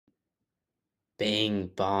Bing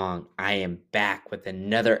bong. I am back with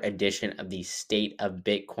another edition of the State of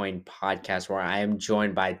Bitcoin podcast where I am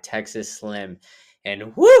joined by Texas Slim.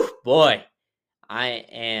 And whoo, boy, I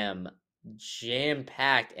am jam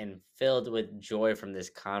packed and filled with joy from this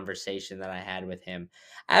conversation that I had with him.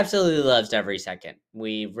 Absolutely loves every second.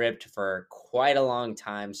 We ripped for quite a long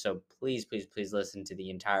time. So please, please, please listen to the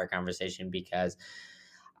entire conversation because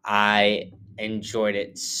I enjoyed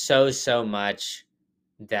it so much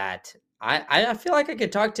that I feel like I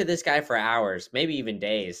could talk to this guy for hours, maybe even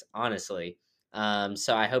days, honestly.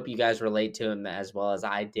 So I hope you guys relate to him as well as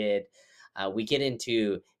I did. We get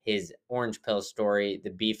into his orange pill story,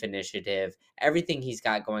 the beef initiative, everything he's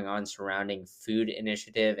got going on surrounding food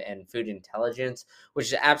initiative and food intelligence, which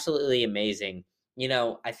is absolutely amazing. You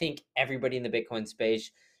know, I think everybody in the Bitcoin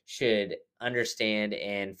space should understand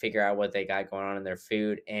and figure out what they got going on in their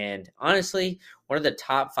food. And honestly, one of the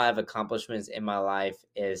top 5 accomplishments in my life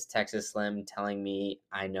is Texas Slim telling me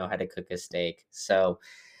I know how to cook a steak. So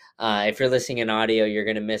if you're listening in audio, you're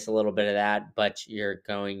going to miss a little bit of that, but you're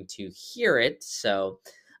going to hear it. So,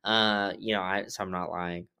 so I'm not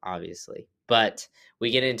lying, obviously. But we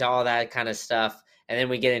get into all that kind of stuff. And then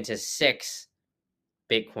we get into 6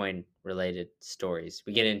 Bitcoin related stories.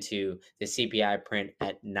 We get into the CPI print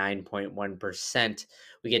at 9.1%.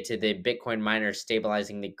 We get to the Bitcoin miners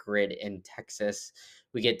stabilizing the grid in Texas.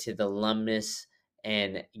 We get to the Lummis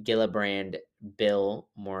and Gillibrand bill,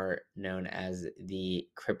 more known as the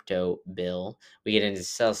crypto bill. We get into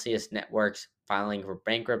Celsius Networks filing for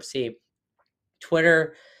bankruptcy.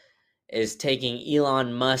 Twitter is taking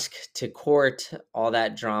Elon Musk to court, all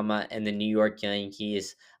that drama, and the New York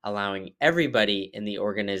Yankees allowing everybody in the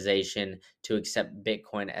organization to accept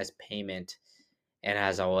Bitcoin as payment. And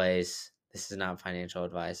as always, this is not financial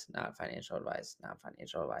advice, not financial advice, not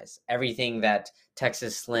financial advice. Everything that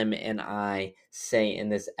Texas Slim and I say in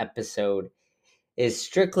this episode is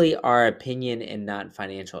strictly our opinion and not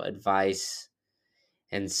financial advice.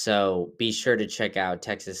 And so be sure to check out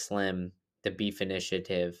Texas Slim, the Beef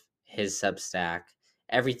Initiative, his Substack,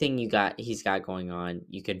 everything he's got going on.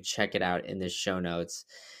 You can check it out in the show notes.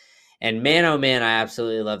 And man, oh man, I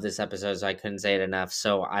absolutely love this episode, so I couldn't say it enough.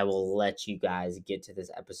 So I will let you guys get to this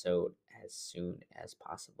episode as soon as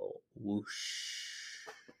possible. Whoosh.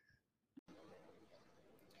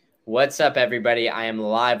 What's up, everybody? I am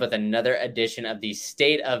live with another edition of the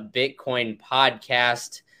State of Bitcoin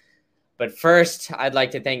podcast. But first, I'd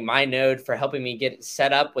like to thank MyNode for helping me get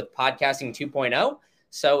set up with Podcasting 2.0.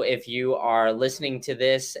 So if you are listening to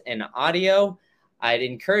this in audio, I'd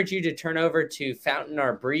encourage you to turn over to Fountain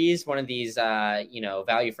or Breeze, one of these,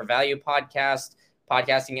 value for value podcasting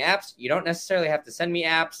apps. You don't necessarily have to send me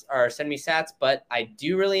apps or send me sats, but I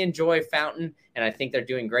do really enjoy Fountain, and I think they're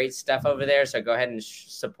doing great stuff over there. So go ahead and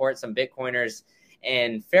support some Bitcoiners.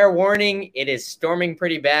 And fair warning, it is storming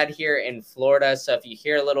pretty bad here in Florida. So if you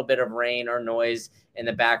hear a little bit of rain or noise in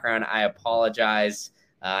the background, I apologize.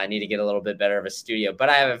 I need to get a little bit better of a studio. But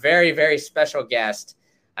I have a very, very special guest.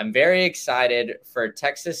 I'm very excited for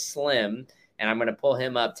Texas Slim, and I'm going to pull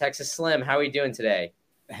him up. Texas Slim, how are you doing today?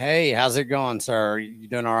 Hey, how's it going, sir? You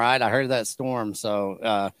doing all right? I heard that storm.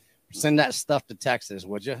 So send that stuff to Texas,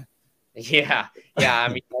 would you? Yeah. I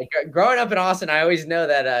mean, growing up in Austin, I always know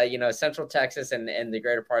that, Central Texas and the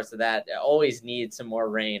greater parts of that always need some more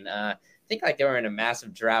rain. I think they were in a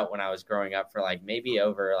massive drought when I was growing up for maybe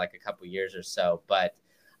over a couple years or so. But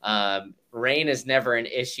rain is never an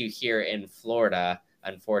issue here in Florida,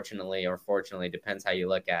 unfortunately, or fortunately, depends how you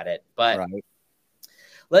look at it. But right.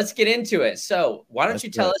 Let's get into it. So why don't you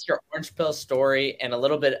tell us your orange pill story and a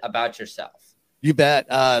little bit about yourself? You bet.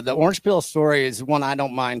 The orange pill story is one I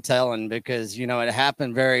don't mind telling because, it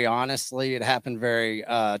happened very honestly. It happened very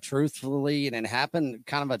truthfully. And it happened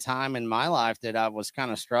kind of a time in my life that I was kind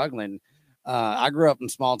of struggling. I grew up in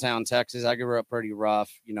small town Texas. I grew up pretty rough.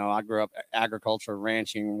 I grew up agriculture,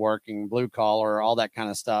 ranching, working, blue collar, all that kind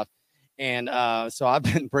of stuff. And so I've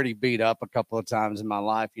been pretty beat up a couple of times in my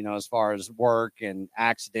life, as far as work and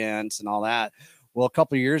accidents and all that. Well, a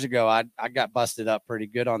couple of years ago, I got busted up pretty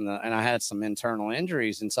good and I had some internal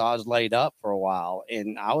injuries. And so I was laid up for a while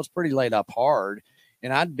and I was pretty laid up hard.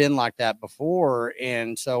 And I'd been like that before.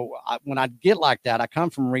 And so when I get like that, I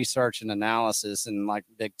come from research and analysis and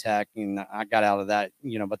big tech. And I got out of that,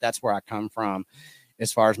 but that's where I come from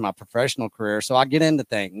as far as my professional career. So I get into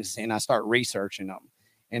things and I start researching them.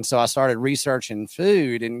 And so I started researching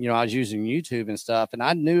food and, I was using YouTube and stuff and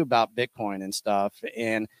I knew about Bitcoin and stuff.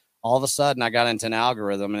 And all of a sudden I got into an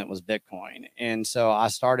algorithm and it was Bitcoin. And so I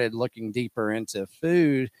started looking deeper into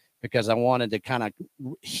food because I wanted to kind of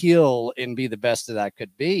heal and be the best that I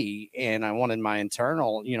could be. And I wanted my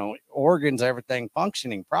internal, organs, everything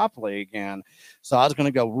functioning properly again. So I was going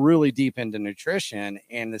to go really deep into nutrition.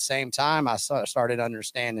 And at the same time, I started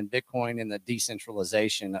understanding Bitcoin and the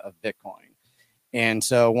decentralization of Bitcoin. And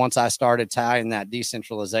so once I started tying that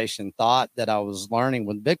decentralization thought that I was learning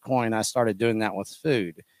with Bitcoin, I started doing that with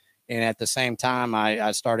food. And at the same time,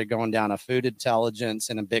 I started going down a food intelligence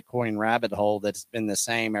and a Bitcoin rabbit hole that's been the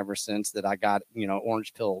same ever since that I got,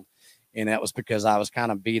 orange pilled. And that was because I was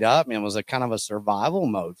kind of beat up, and it was a kind of a survival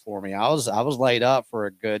mode for me. I was laid up for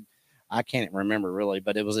a good, I can't remember really,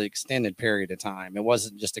 but it was an extended period of time. It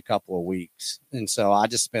wasn't just a couple of weeks. And so I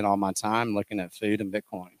just spent all my time looking at food and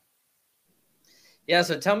Bitcoin. Yeah,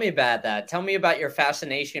 so tell me about that. Tell me about your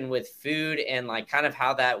fascination with food and like kind of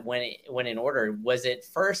how that went in order. Was it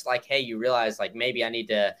first like, hey, you realized like maybe I need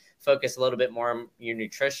to focus a little bit more on your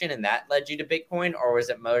nutrition and that led you to Bitcoin? Or was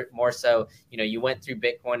it more so, you went through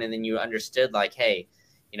Bitcoin and then you understood like, hey,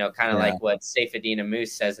 kind of like what Saifedean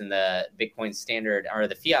Moose says in the Bitcoin standard or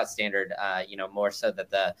the fiat standard, more so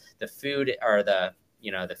that the food or the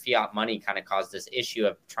fiat money kind of caused this issue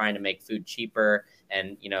of trying to make food cheaper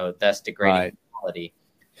and, thus degrading quality.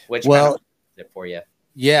 Which kind of is it for you?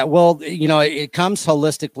 Yeah, well, it comes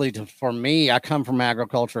holistically for me. I come from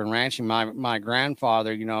agriculture and ranching. My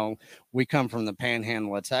grandfather, we come from the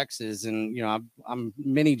panhandle of Texas, and I'm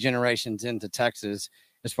many generations into Texas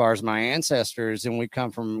as far as my ancestors, and we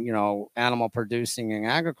come from animal producing and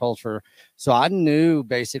agriculture. So I knew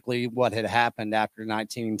basically what had happened after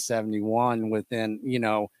 1971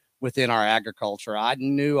 within our agriculture. I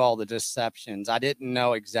knew all the deceptions. I didn't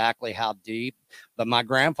know exactly how deep, but my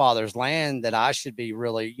grandfather's land that I should be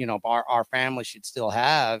really, our family should still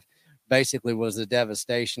have, basically was the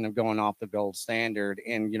devastation of going off the gold standard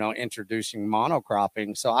and, introducing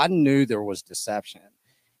monocropping. So I knew there was deception.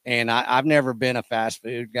 And I've never been a fast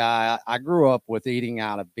food guy. I grew up with eating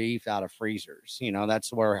out of beef, out of freezers. That's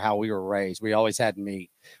how we were raised. We always had meat.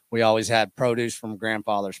 We always had produce from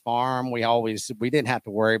grandfather's farm. We didn't have to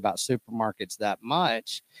worry about supermarkets that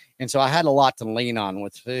much. And so I had a lot to lean on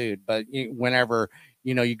with food. But whenever,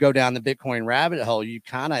 you go down the Bitcoin rabbit hole, you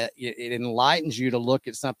it enlightens you to look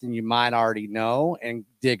at something you might already know and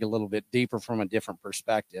dig a little bit deeper from a different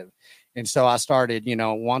perspective. And so I started,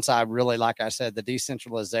 once I really, like I said, the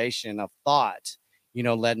decentralization of thought,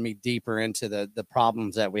 led me deeper into the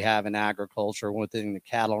problems that we have in agriculture, within the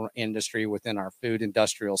cattle industry, within our food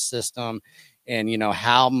industrial system, and,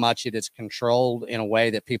 how much it is controlled in a way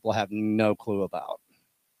that people have no clue about.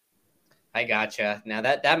 I gotcha. Now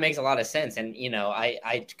that makes a lot of sense. And,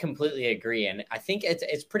 I completely agree. And I think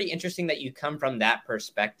it's pretty interesting that you come from that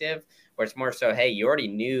perspective where it's more so, hey, you already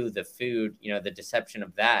knew the food, the deception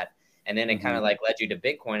of that. And then it kind of like led you to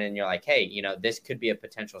Bitcoin and you're like, hey, this could be a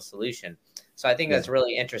potential solution. So I think that's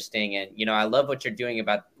really interesting. And, I love what you're doing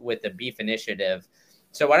with the beef initiative.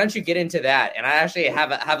 So why don't you get into that? And I actually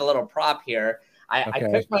have a little prop here. I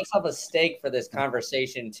cooked myself a steak for this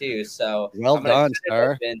conversation too. So well done,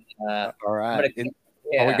 sir. All right.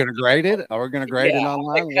 Are we going to grade it? Are we going to grade it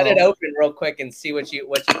online? Cut it open real quick and see what you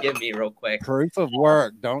give me real quick. Proof of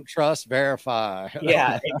work. Don't trust, verify.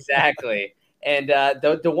 Yeah, exactly. And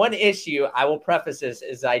the one issue I will preface this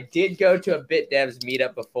is I did go to a BitDevs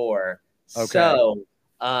meetup before. Okay. So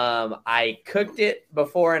I cooked it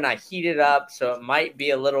before and I heated up. So it might be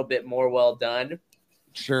a little bit more well done.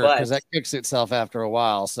 Sure, because that cooks itself after a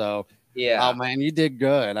while. So yeah. Oh man, you did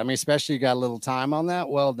good. I mean, especially you got a little time on that.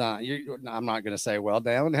 Well done. I'm not going to say well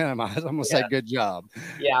done. I'm going to say good job.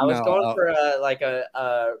 Yeah, I was going for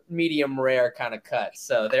a medium rare kind of cut.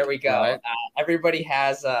 So there we go. Right. Everybody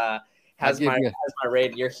has my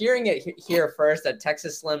rating. You're hearing it here first. That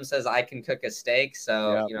Texas Slim says I can cook a steak.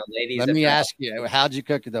 So ladies. Let me ask you, how'd you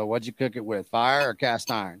cook it though? What'd you cook it with? Fire or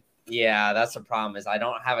cast iron? Yeah, that's the problem is I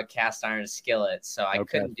don't have a cast iron skillet, so I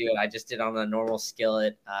couldn't do it. I just did on a normal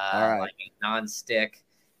skillet, like a non-stick,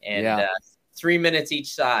 and 3 minutes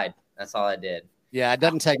each side. That's all I did. Yeah, it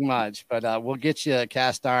doesn't take much, but we'll get you a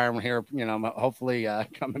cast iron here, hopefully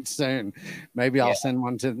coming soon. Maybe I'll send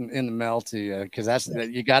one in the mail to you because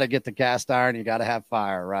you got to get the cast iron. You got to have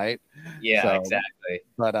fire, right? Yeah, exactly.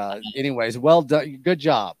 But anyways, well done. Good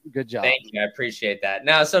job. Good job. Thank you. I appreciate that.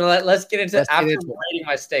 Now, so let's get into after rating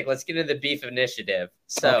my steak. Let's get into the beef initiative.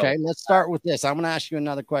 So okay, let's start with this. I'm going to ask you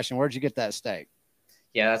another question. Where'd you get that steak?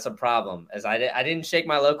 Yeah, that's a problem. As I didn't shake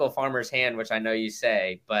my local farmer's hand, which I know you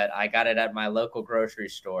say, but I got it at my local grocery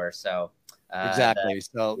store. So exactly.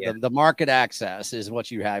 The market access is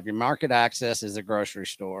what you have. Your market access is a grocery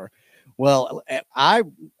store. Well,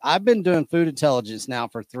 I've been doing food intelligence now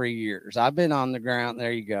for 3 years. I've been on the ground.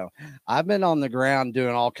 There you go. I've been on the ground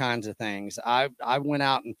doing all kinds of things. I went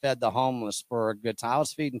out and fed the homeless for a good time. I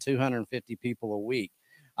was feeding 250 people a week.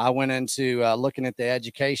 I went into looking at the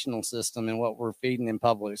educational system and what we're feeding in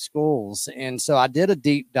public schools. And so I did a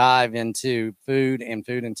deep dive into food and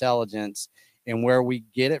food intelligence and where we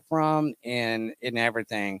get it from and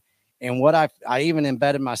everything. And what I even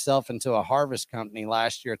embedded myself into a harvest company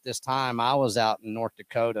last year. At this time, I was out in North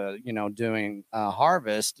Dakota, doing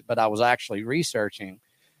harvest, but I was actually researching.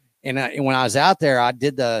 And when I was out there, I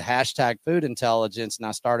did the hashtag food intelligence and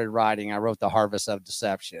I started writing. I wrote the Harvest of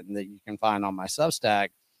Deception that you can find on my Substack.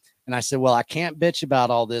 And I said, well, I can't bitch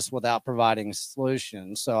about all this without providing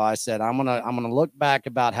solutions. So I said, I'm gonna look back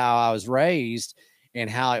about how I was raised and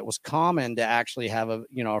how it was common to actually have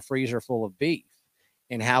a freezer full of beef,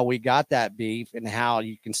 and how we got that beef and how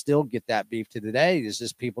you can still get that beef to today. Is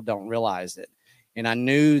just people don't realize it. And I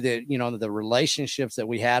knew that, the relationships that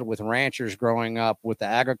we had with ranchers growing up with the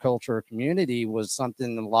agriculture community was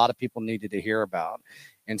something that a lot of people needed to hear about.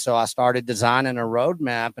 And so I started designing a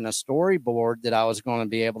roadmap and a storyboard that I was going to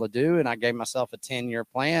be able to do. And I gave myself a 10-year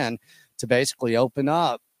plan to basically open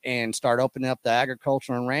up and start opening up the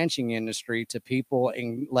agriculture and ranching industry to people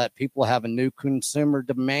and let people have a new consumer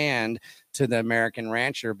demand to the American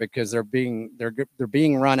rancher, because they're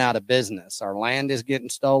being run out of business. Our land is getting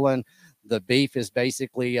stolen. The beef is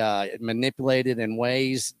basically manipulated in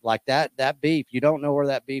ways like that. That beef, you don't know where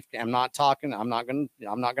that beef. I'm not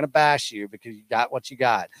gonna bash you because you got what you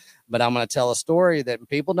got, but I'm gonna tell a story that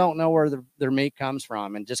people don't know where their meat comes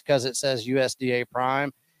from. And just because it says USDA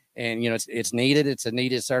Prime, and it's needed, it's a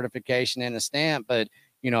needed certification and a stamp, but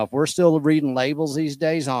if we're still reading labels these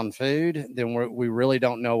days on food, then we really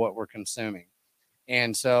don't know what we're consuming.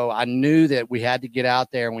 And so I knew that we had to get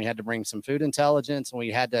out there and we had to bring some food intelligence, and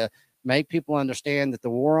we had to make people understand that the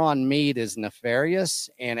war on meat is nefarious,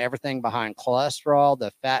 and everything behind cholesterol,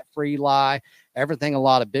 the fat-free lie, everything a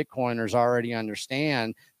lot of Bitcoiners already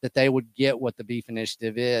understand, that they would get what the Beef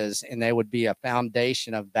Initiative is, and they would be a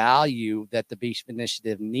foundation of value that the Beef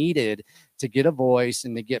Initiative needed to get a voice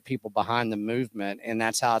and to get people behind the movement. And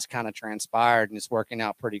that's how it's kind of transpired, and it's working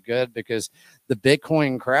out pretty good, because the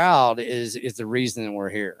Bitcoin crowd is the reason we're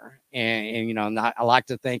here. And I like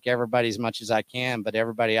to thank everybody as much as I can, but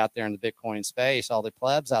everybody out there in the Bitcoin space, all the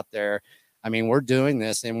plebs out there, I mean, we're doing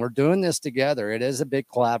this, and we're doing this together. It is a big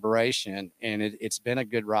collaboration, and it's been a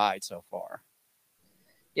good ride so far.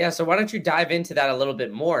 Yeah, so why don't you dive into that a little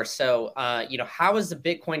bit more? So, how is the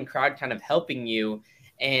Bitcoin crowd kind of helping you?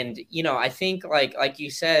 And I think like you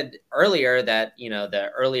said earlier that the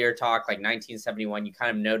earlier talk, like 1971, you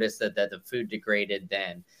kind of noticed that the food degraded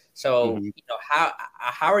then. So Mm-hmm.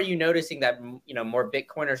 How are you noticing that more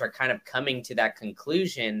Bitcoiners are kind of coming to that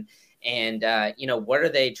conclusion? And what are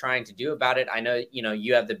they trying to do about it? I know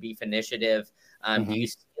you have the Beef Initiative. Do Mm-hmm. you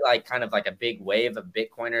see like kind of like a big wave of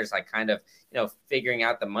Bitcoiners like kind of figuring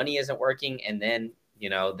out the money isn't working, and then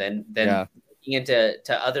Yeah. looking into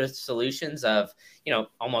other solutions of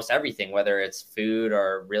almost everything, whether it's food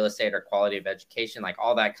or real estate or quality of education, like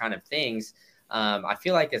all that kind of things. I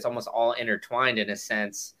feel like it's almost all intertwined in a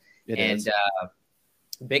sense, It and is.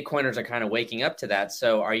 Bitcoiners are kind of waking up to that.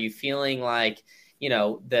 So are you feeling like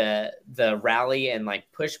the rally and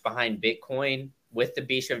like push behind Bitcoin with the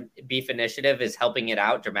beef initiative is helping it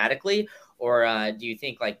out dramatically, or do you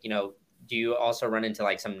think like do you also run into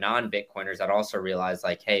like some non-Bitcoiners that also realize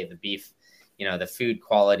like, hey, the beef, the food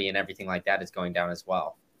quality and everything like that is going down as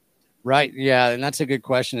well? Right. Yeah. And that's a good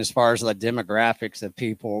question as far as the demographics of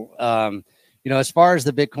people. As far as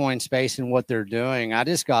the Bitcoin space and what they're doing, I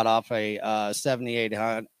just got off a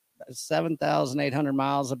 7,800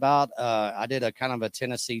 miles about. I did a kind of a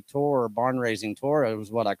Tennessee tour, barn raising tour. It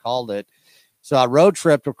was what I called it. So I road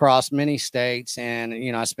tripped across many states, and,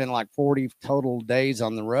 I spent like 40 total days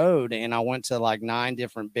on the road, and I went to like 9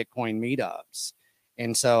 different Bitcoin meetups.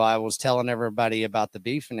 And so I was telling everybody about the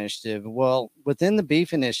Beef Initiative. Well, within the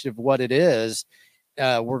Beef Initiative, what it is,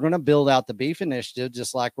 we're going to build out the Beef Initiative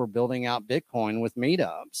just like we're building out Bitcoin with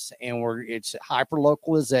meetups, and it's hyper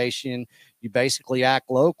localization. You basically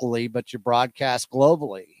act locally, but you broadcast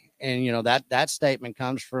globally. And that statement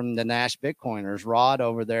comes from the Nash Bitcoiners, Rod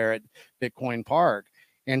over there at Bitcoin Park.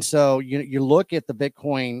 And so you look at the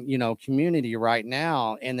Bitcoin, community right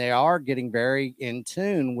now, and they are getting very in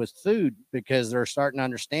tune with food, because they're starting to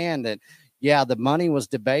understand that, yeah, the money was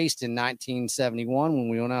debased in 1971 when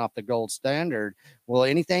we went off the gold standard. Well,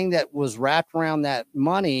 anything that was wrapped around that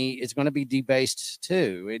money is going to be debased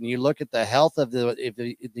too. And you look at the health of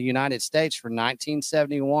the United States from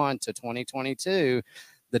 1971 to 2022,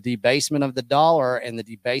 the debasement of the dollar and the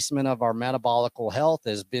debasement of our metabolical health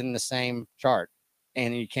has been the same chart,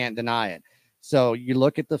 and you can't deny it. So you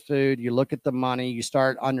look at the food, you look at the money, you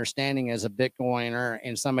start understanding as a Bitcoiner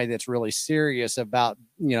and somebody that's really serious about,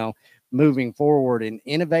 moving forward and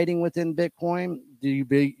innovating within Bitcoin.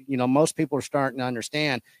 Most people are starting to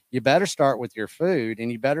understand you better start with your food,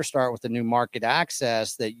 and you better start with the new market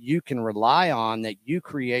access that you can rely on, that you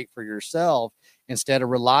create for yourself, instead of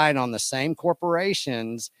relying on the same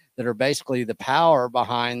corporations that are basically the power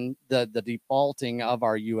behind the defaulting of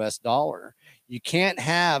our US dollar. You can't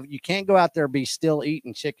go out there, be still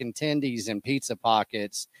eating chicken tendies and pizza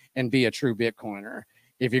pockets and be a true Bitcoiner.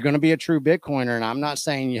 If you're going to be a true Bitcoiner, and I'm not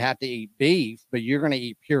saying you have to eat beef, but you're going to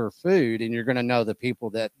eat pure food, and you're going to know the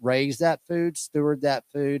people that raise that food, steward that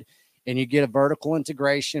food, and you get a vertical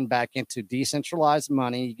integration back into decentralized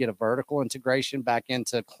money. You get a vertical integration back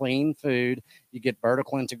into clean food. You get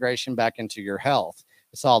vertical integration back into your health.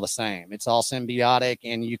 It's all the same. It's all symbiotic,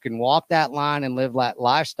 and you can walk that line and live that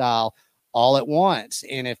lifestyle all at once.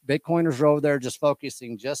 And if Bitcoiners are over there just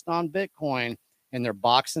focusing just on Bitcoin, and they're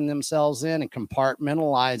boxing themselves in and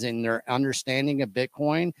compartmentalizing their understanding of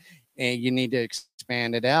Bitcoin, and you need to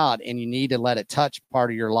expand it out, and you need to let it touch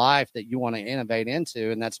part of your life that you want to innovate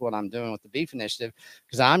into. And that's what I'm doing with the Beef Initiative,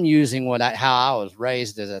 because I'm using how I was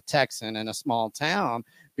raised as a Texan in a small town,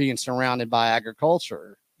 being surrounded by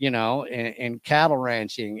agriculture, and cattle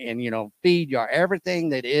ranching, and, feed yard, everything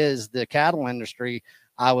that is the cattle industry.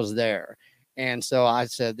 I was there. And so I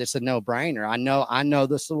said, it's a no brainer. I know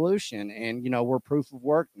the solution, and, we're proof of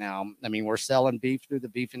work now. I mean, we're selling beef through the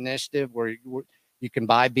Beef Initiative, where you can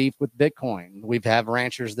buy beef with Bitcoin. We've have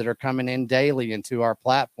ranchers that are coming in daily into our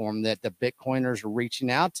platform that the Bitcoiners are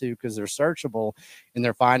reaching out to because they're searchable, and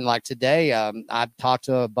they're finding, like today, I've talked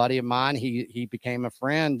to a buddy of mine. He became a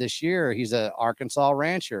friend this year. He's an Arkansas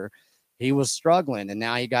rancher. He was struggling, and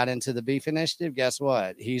now he got into the Beef Initiative. Guess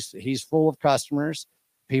what? He's full of customers.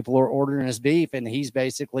 People are ordering his beef, and he's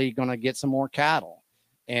basically going to get some more cattle,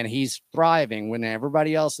 and he's thriving when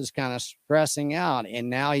everybody else is kind of stressing out. And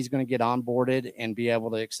now he's going to get onboarded and be able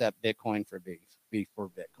to accept Bitcoin for beef for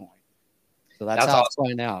Bitcoin. So that's how awesome. it's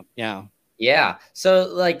playing out. Yeah. Yeah. So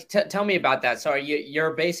like, tell me about that. So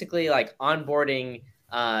you're basically like onboarding,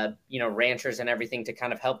 ranchers and everything to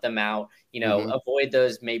kind of help them out, avoid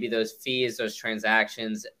those fees, those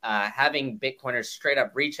transactions, having Bitcoiners straight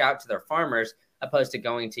up reach out to their farmers, opposed to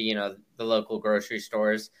going to, the local grocery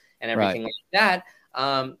stores and everything like that.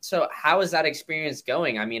 So how is that experience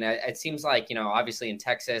going? I mean, it seems like, obviously in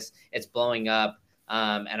Texas, it's blowing up.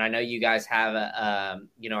 And I know you guys have a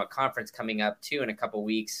conference coming up too in a couple of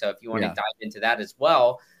weeks. So if you want to dive into that as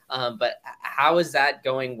well. But how is that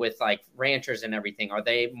going with like ranchers and everything? Are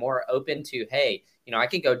they more open to, hey, I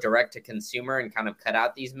could go direct to consumer and kind of cut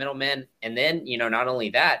out these middlemen? And then, not only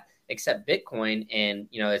that, accept Bitcoin and,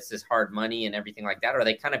 it's this hard money and everything like that. Are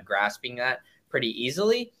they kind of grasping that pretty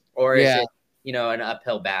easily, or is it, an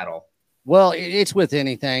uphill battle? Well, it's with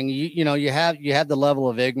anything. You have the level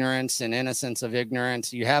of ignorance and innocence of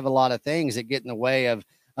ignorance. You have a lot of things that get in the way of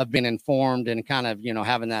being informed and kind of,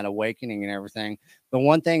 having that awakening and everything. The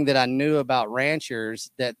one thing that I knew about ranchers,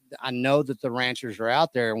 that I know that the ranchers are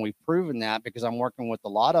out there, and we've proven that because I'm working with a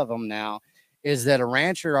lot of them now, is that a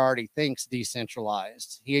rancher already thinks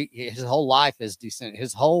decentralized. His whole life is decent.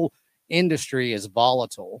 His whole industry is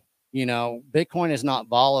volatile. Bitcoin is not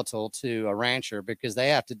volatile to a rancher because they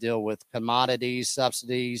have to deal with commodities,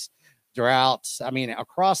 subsidies, droughts. I mean,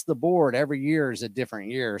 across the board, every year is a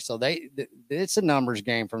different year. So it's a numbers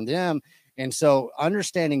game from them. And so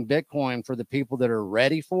understanding Bitcoin for the people that are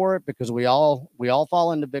ready for it, because we all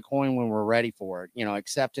fall into Bitcoin when we're ready for it.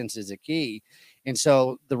 Acceptance is a key. And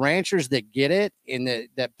so the ranchers that get it and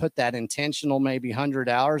that put that intentional, maybe 100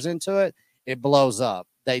 hours into it, it blows up.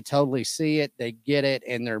 They totally see it, they get it,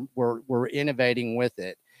 and we're innovating with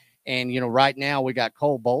it. And right now we got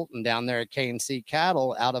Cole Bolton down there at K&C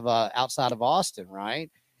Cattle outside of Austin, right?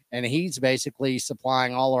 And he's basically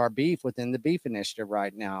supplying all our beef within the Beef Initiative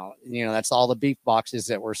right now. That's all the beef boxes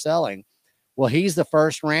that we're selling. Well, he's the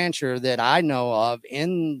first rancher that I know of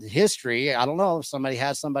in history. I don't know if somebody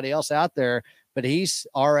has somebody else out there, but he's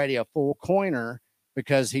already a full coiner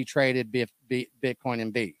because he traded Bitcoin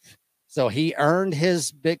and beef. So he earned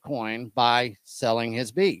his Bitcoin by selling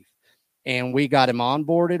his beef. And we got him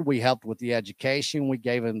onboarded. We helped with the education. We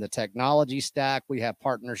gave him the technology stack. We have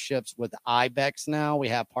partnerships with IBEX now. We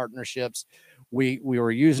have partnerships. We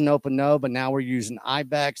were using OpenNo, but now we're using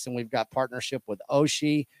IBEX, and we've got partnership with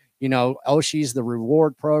Oshi. Oshi's the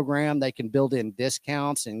reward program. They can build in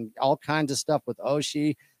discounts and all kinds of stuff with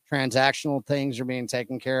Oshi. Transactional things are being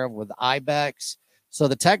taken care of with IBEX. So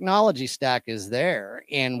the technology stack is there.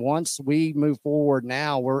 And once we move forward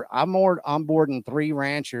now, I'm onboarding 3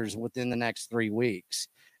 ranchers within the next 3 weeks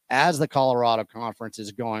as the Colorado conference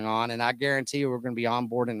is going on. And I guarantee you we're going to be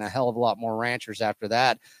onboarding a hell of a lot more ranchers after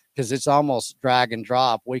that, because it's almost drag and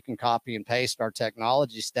drop. We can copy and paste our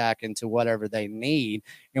technology stack into whatever they need,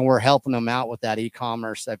 and we're helping them out with that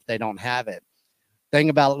e-commerce if they don't have it. Thing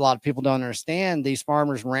about a lot of people don't understand, these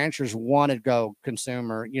farmers and ranchers want to go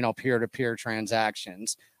consumer, peer-to-peer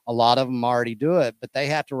transactions. A lot of them already do it, but they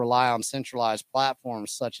have to rely on centralized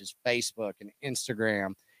platforms such as Facebook and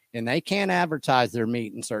Instagram, and they can't advertise their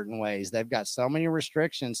meat in certain ways. They've got so many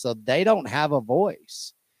restrictions, so they don't have a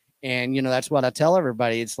voice. And that's what I tell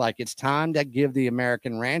everybody. It's like, it's time to give the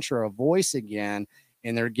American rancher a voice again,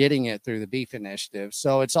 and they're getting it through the Beef Initiative.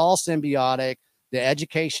 So it's all symbiotic. The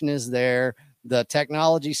education is there, the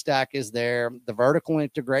technology stack is there, the vertical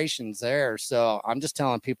integration's there. So I'm just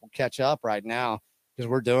telling people, catch up right now, because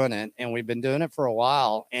we're doing it, and we've been doing it for a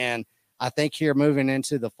while. And I think here moving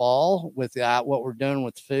into the fall with what we're doing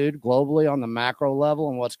with food globally on the macro level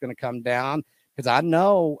and what's going to come down, because I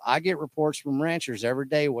know I get reports from ranchers every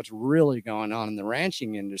day what's really going on in the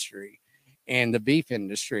ranching industry and the beef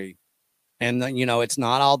industry. And it's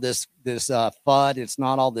not all this FUD. It's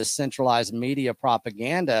not all this centralized media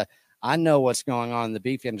propaganda. I know what's going on in the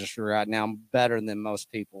beef industry right now better than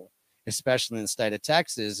most people, especially in the state of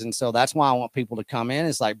Texas. And so that's why I want people to come in.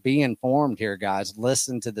 It's like, be informed here, guys.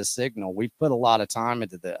 Listen to the signal. We've put a lot of time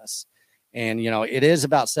into this. And, it is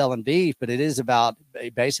about selling beef, but it is about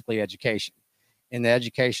basically education. And the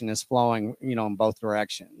education is flowing, in both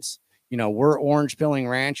directions. We're orange pilling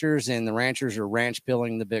ranchers, and the ranchers are ranch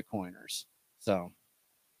pilling the Bitcoiners. So,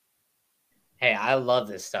 Hey, I love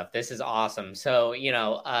this stuff. This is awesome. So,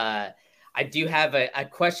 I do have a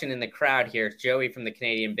question in the crowd here. It's Joey from the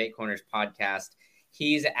Canadian Bitcoiners podcast.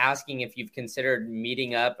 He's asking if you've considered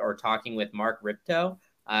meeting up or talking with Mark Ripto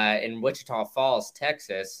in Wichita Falls,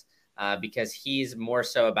 Texas, because he's more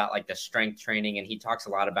so about like the strength training, and he talks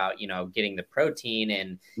a lot about, getting the protein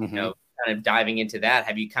and, kind of diving into that.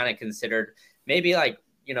 Have you kind of considered maybe like,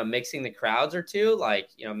 mixing the crowds or two, like,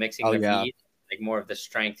 mixing the feed, like more of the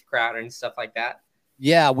strength crowd and stuff like that?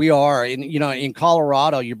 Yeah, we are. And, in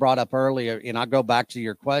Colorado, you brought up earlier, and I'll go back to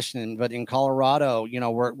your question, but in Colorado,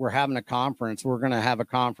 we're having a conference. We're going to have a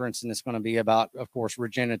conference, and it's going to be about, of course,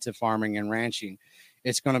 regenerative farming and ranching.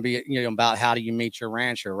 It's going to be, about how do you meet your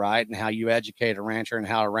rancher, right? And how you educate a rancher and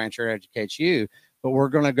how a rancher educates you. But we're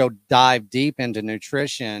going to go dive deep into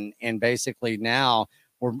nutrition. And basically now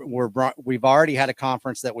we've already had a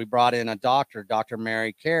conference that we brought in a doctor, Dr.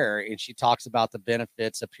 Mary Kerr, and she talks about the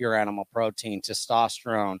benefits of pure animal protein,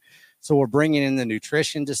 testosterone. So we're bringing in the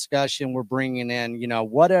nutrition discussion. We're bringing in,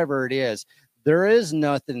 whatever it is. There is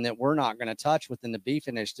nothing that we're not going to touch within the Beef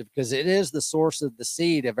Initiative, because it is the source of the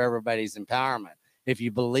seed of everybody's empowerment. If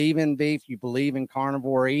you believe in beef, you believe in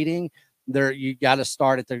carnivore eating, you got to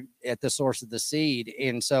start at the source of the seed.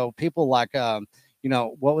 And so people like,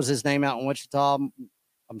 what was his name out in Wichita?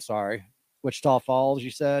 I'm sorry, Wichita Falls, you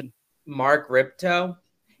said? Mark Ripto.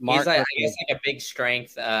 He's like, Ripto. I guess, like a big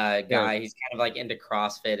strength guy. Yeah. He's kind of like into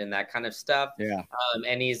CrossFit and that kind of stuff. Yeah.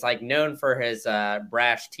 And he's like known for his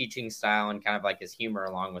brash teaching style and kind of like his humor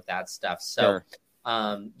along with that stuff. So,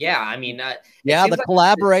 yeah, I mean, the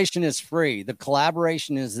collaboration is free. The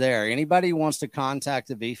collaboration is there. Anybody who wants to contact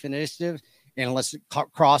the Beef Initiative, and let's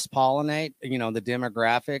cross pollinate, the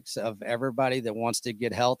demographics of everybody that wants to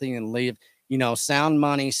get healthy and leave, sound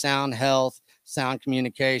money, sound health, sound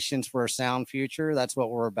communications for a sound future. That's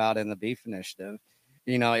what we're about in the Beef Initiative.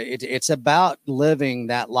 It's about living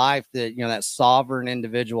that life that, that sovereign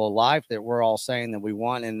individual life that we're all saying that we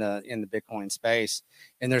want in the Bitcoin space.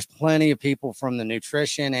 And there's plenty of people from the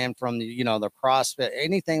nutrition and from the, the CrossFit,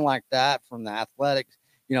 anything like that, from the athletic,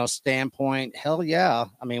 standpoint. Hell yeah.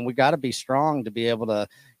 I mean, we got to be strong to be able to,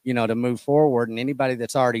 to move forward. And anybody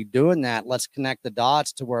that's already doing that, let's connect the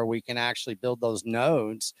dots to where we can actually build those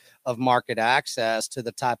nodes of market access to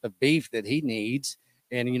the type of beef that he needs,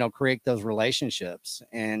 and, create those relationships.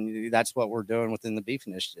 And that's what we're doing within the Beef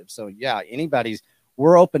Initiative. So yeah,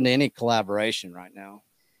 we're open to any collaboration right now.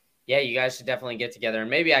 Yeah, you guys should definitely get together, and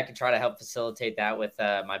maybe I could try to help facilitate that with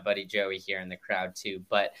my buddy Joey here in the crowd too.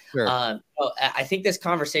 But sure. I think this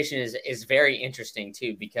conversation is very interesting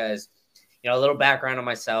too, because, a little background on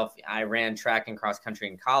myself. I ran track and cross country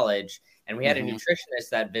in college, and we had a nutritionist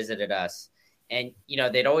that visited us. And,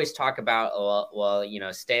 they'd always talk about, well, you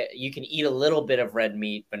can eat a little bit of red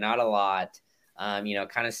meat, but not a lot,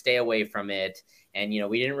 kind of stay away from it. And,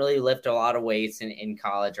 we didn't really lift a lot of weights in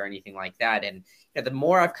college or anything like that. And the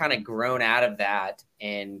more I've kind of grown out of that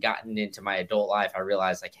and gotten into my adult life, I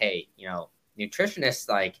realized like, hey, nutritionists,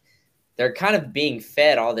 like, they're kind of being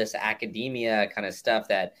fed all this academia kind of stuff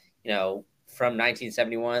that, from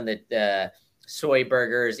 1971, the soy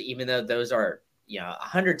burgers, even though those are,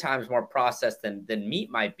 100 times more processed than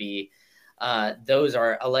meat might be, those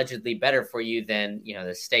are allegedly better for you than,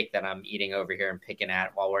 the steak that I'm eating over here and picking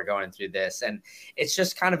at while we're going through this. And it's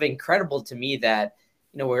just kind of incredible to me that,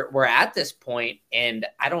 we're at this point, and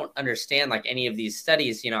I don't understand like any of these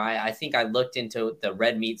studies. I think I looked into the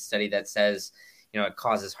red meat study that says, it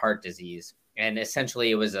causes heart disease. And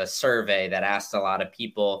essentially it was a survey that asked a lot of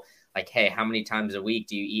people, like, hey, how many times a week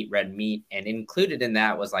do you eat red meat? And included in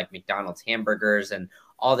that was like McDonald's hamburgers and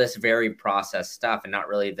all this very processed stuff, and not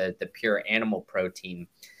really the pure animal protein.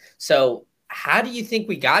 So how do you think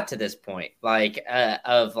we got to this point, like,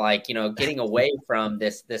 of like, getting away from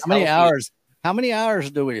this How many healthy? hours? How many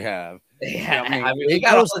hours do we have? Yeah, I mean, I mean, we it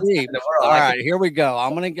got all goes the time deep. in the world. All right, here we go.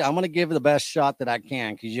 I'm gonna give it the best shot that I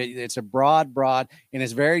can, because it's a broad, and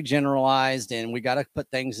it's very generalized, and we got to put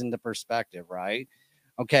things into perspective, right?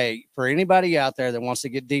 Okay, for anybody out there that wants to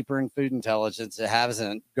get deeper in food intelligence that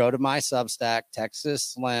hasn't, go to my Substack,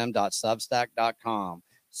 texasslim.substack.com.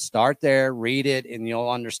 Start there, read it, and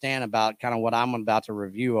you'll understand about kind of what I'm about to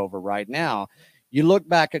review over right now. You look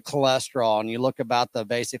back at cholesterol and you look about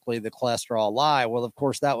basically the cholesterol lie. Well, of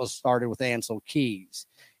course, that was started with Ansel Keys.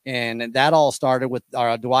 And that all started with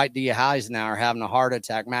Dwight D. Eisenhower having a heart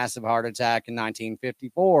attack, massive heart attack in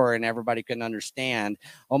 1954. And everybody couldn't understand,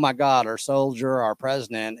 oh my God, our soldier, our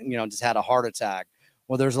president, just had a heart attack.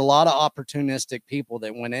 Well, there's a lot of opportunistic people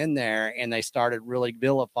that went in there and they started really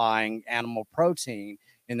vilifying animal protein,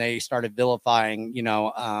 and they started vilifying,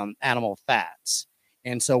 animal fats.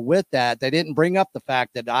 And so with that, they didn't bring up the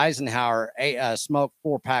fact that Eisenhower smoked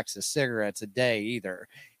 4 packs of cigarettes a day either.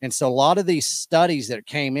 And so a lot of these studies that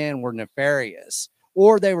came in were nefarious,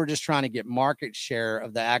 or they were just trying to get market share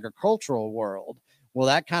of the agricultural world. Well,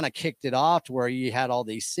 that kind of kicked it off to where you had all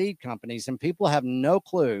these seed companies, and people have no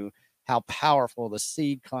clue how powerful the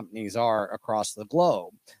seed companies are across the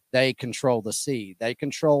globe. They control the seed. They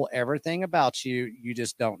control everything about you. You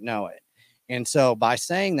just don't know it. And so by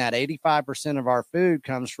saying that 85% of our food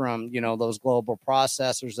comes from, those global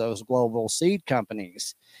processors, those global seed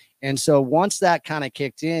companies. And so once that kind of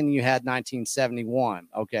kicked in, you had 1971.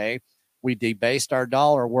 Okay. We debased our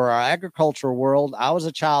dollar, where our agricultural world, I was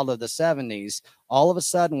a child of the 70s. All of a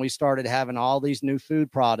sudden, we started having all these new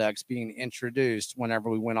food products being introduced whenever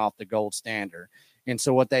we went off the gold standard. And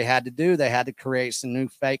so what they had to do, they had to create some new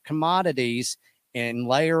fake commodities and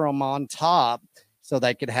layer them on top, so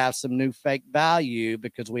they could have some new fake value,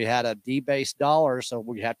 because we had a debased dollar. So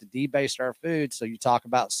we have to debase our food. So you talk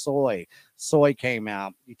about soy came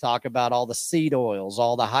out. You talk about all the seed oils,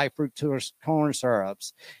 all the high fructose corn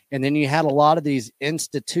syrups. And then you had a lot of these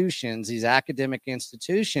institutions, these academic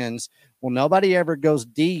institutions. Well, nobody ever goes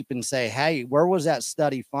deep and say, hey, where was that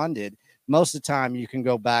study funded? Most of the time you can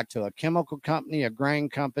go back to a chemical company, a grain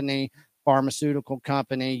company, pharmaceutical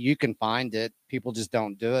company. You can find it. People just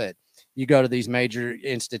don't do it. You go to these major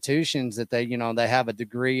institutions that they have a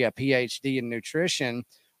degree, a PhD in nutrition.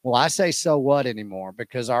 Well, I say, so what anymore?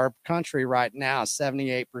 Because our country right now,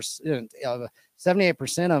 78%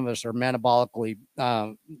 of us are metabolically,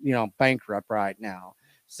 bankrupt right now.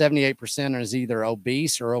 78% is either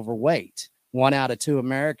obese or overweight. 1 out of 2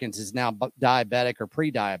 Americans is now diabetic or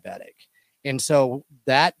pre-diabetic. And so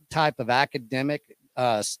that type of academic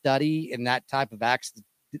study and that type of,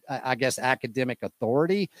 academic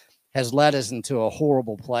authority has led us into a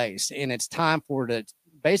horrible place. And it's time for it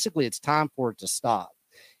to stop.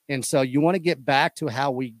 And so you want to get back to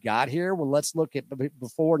how we got here. Well, let's look at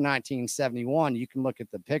before 1971. You can look at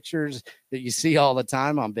the pictures that you see all the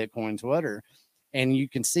time on Bitcoin Twitter, and you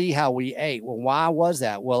can see how we ate. Well, why was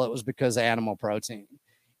that? Well, it was because of animal protein.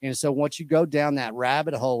 And so once you go down that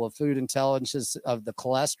rabbit hole of food intelligence, of the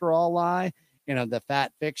cholesterol lie, the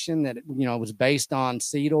fat fiction that, was based on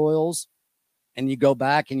seed oils, and you go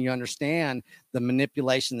back and you understand the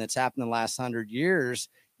manipulation that's happened in the last 100 years,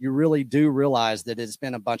 you really do realize that it's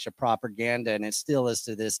been a bunch of propaganda, and it still is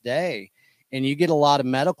to this day. And you get a lot of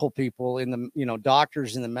medical people in the,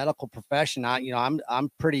 doctors in the medical profession. I'm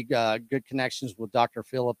pretty good connections with Dr.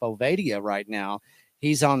 Philip Ovadia right now.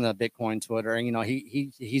 He's on the Bitcoin Twitter, and,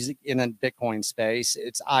 he's in a Bitcoin space.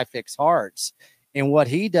 It's I Fix Hearts. And what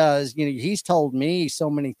he does, he's told me so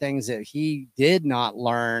many things that he did not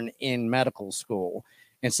learn in medical school.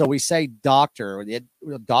 And so we say doctors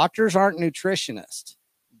aren't nutritionists.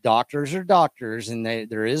 Doctors are doctors, and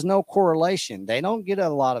there is no correlation. They don't get a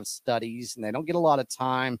lot of studies, and they don't get a lot of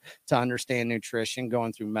time to understand nutrition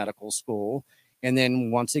going through medical school. And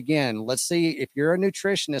then once again, let's see, if you're a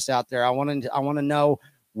nutritionist out there, I want to know,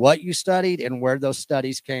 what you studied and where those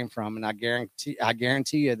studies came from. And I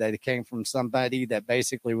guarantee you that it came from somebody that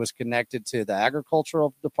basically was connected to the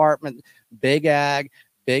agricultural department, big ag,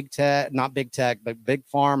 big tech, not big tech, but big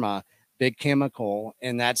pharma, big chemical.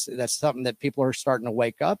 And that's something that people are starting to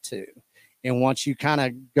wake up to. And once you kind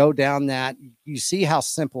of go down that, you see how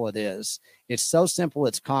simple it is. It's so simple,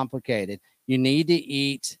 it's complicated. You need to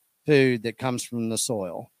eat food that comes from the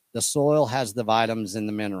soil. The soil has the vitamins and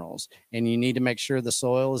the minerals, and you need to make sure the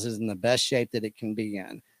soil is in the best shape that it can be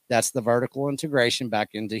in. That's the vertical integration back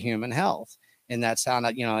into human health. And that's how,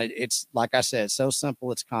 it's like I said, so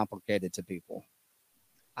simple, it's complicated to people.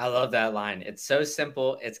 I love that line. It's so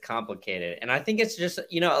simple, it's complicated. And I think it's just,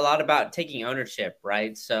 a lot about taking ownership,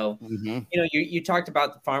 right? So, Mm-hmm. you talked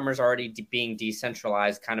about the farmers already being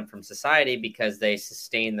decentralized kind of from society because they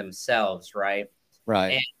sustain themselves, right?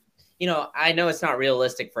 Right. And, I know it's not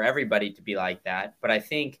realistic for everybody to be like that, but I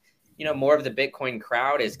think, more of the Bitcoin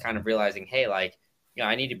crowd is kind of realizing, hey, like,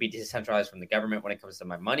 I need to be decentralized from the government when it comes to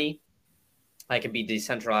my money. I can be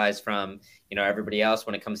decentralized from, everybody else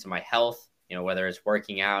when it comes to my health, whether it's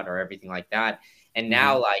working out or everything like that. And Mm-hmm.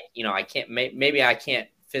 now, like, I can't, maybe I can't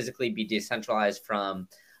physically be decentralized from,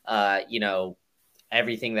 uh, you know,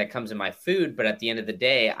 everything that comes in my food, but at the end of the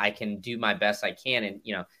day, I can do my best I can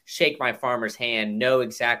and, shake my farmer's hand, know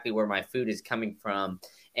exactly where my food is coming from,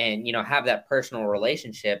 and, have that personal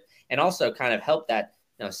relationship, and also kind of help that,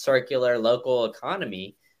 circular local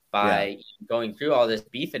economy Yeah. by going through all this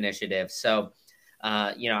beef initiative. So,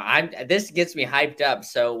 I'm this gets me hyped up.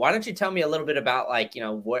 So why don't you tell me a little bit about, like,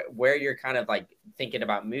 where you're kind of like thinking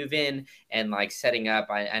about moving and like setting up.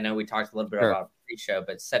 I know we talked a little bit Sure. about pre-show,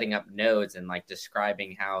 but setting up nodes and like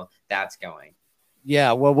describing how that's going.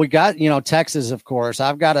 Yeah, well, we got, Texas, of course.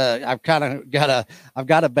 I've got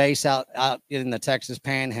a base out in the Texas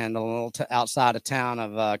Panhandle, a little outside of town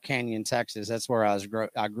of Canyon, Texas. That's where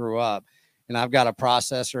I grew up, and I've got a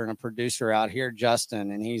processor and a producer out here,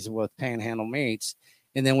 Justin, and he's with Panhandle Meats.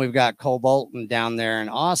 And then we've got Cole Bolton down there in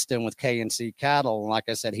Austin with KNC Cattle. And like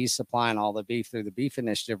I said, he's supplying all the beef through the Beef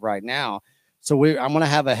Initiative right now. So I'm going to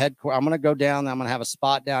have I'm going to go down. I'm going to have a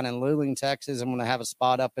spot down in Luling, Texas. I'm going to have a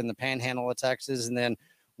spot up in the Panhandle of Texas. And then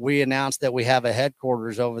we announced that we have a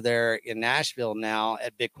headquarters over there in Nashville now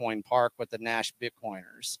at Bitcoin Park with the Nash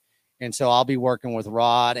Bitcoiners. And so I'll be working with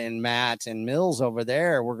Rod and Matt and Mills over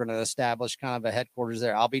there. We're going to establish kind of a headquarters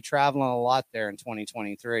there. I'll be traveling a lot there in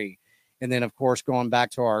 2023. And then, of course, going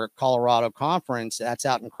back to our Colorado conference, that's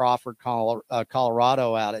out in Crawford,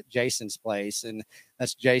 Colorado, out at Jason's place. And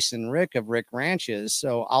that's Jason Rick of Rick Ranches.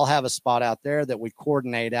 So I'll have a spot out there that we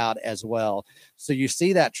coordinate out as well. So you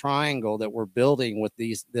see that triangle that we're building with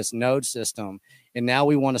this node system. And now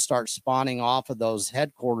we want to start spawning off of those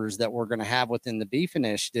headquarters that we're going to have within the Beef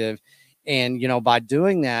Initiative. And, by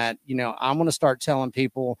doing that, I'm going to start telling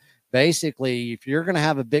people, basically, if you're going to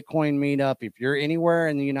have a Bitcoin meetup, if you're anywhere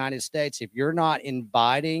in the United States, if you're not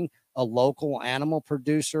inviting a local animal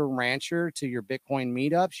producer, rancher to your Bitcoin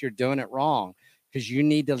meetups, you're doing it wrong, because you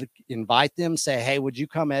need to invite them, say, hey, would you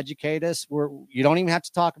come educate us? You don't even have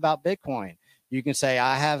to talk about Bitcoin. You can say,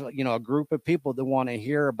 I have, a group of people that want to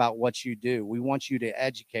hear about what you do. We want you to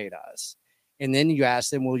educate us. And then you ask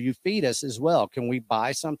them, will you feed us as well? Can we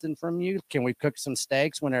buy something from you? Can we cook some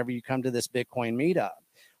steaks whenever you come to this Bitcoin meetup?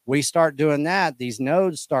 We start doing that, these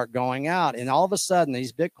nodes start going out, and all of a sudden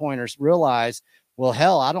these Bitcoiners realize, well,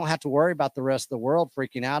 hell, I don't have to worry about the rest of the world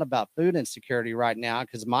freaking out about food insecurity right now,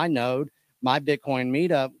 because my node, my Bitcoin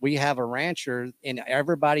meetup, we have a rancher, and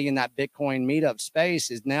everybody in that Bitcoin meetup space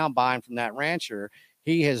is now buying from that rancher.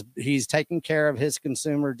 He's taking care of his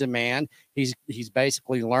consumer demand. He's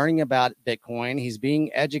basically learning about Bitcoin. He's being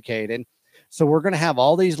educated. So we're going to have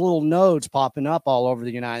all these little nodes popping up all over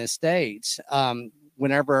the United States.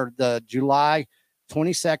 Whenever the July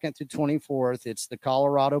 22nd through 24th, it's the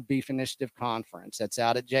Colorado Beef Initiative Conference. That's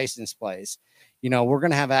out at Jason's place. We're going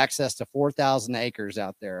to have access to 4,000 acres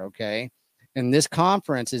out there. Okay. And this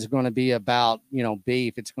conference is going to be about,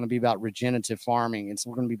 beef. It's going to be about regenerative farming. It's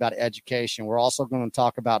going to be about education. We're also going to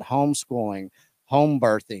talk about homeschooling, home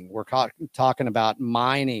birthing. We're talking about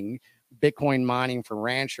mining, Bitcoin mining for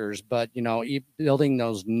ranchers, but, building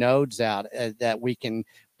those nodes out that we can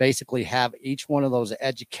basically have each one of those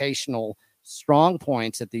educational strong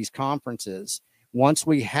points at these conferences. Once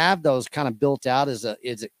we have those kind of built out as a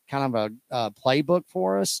kind of a playbook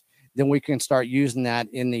for us, then we can start using that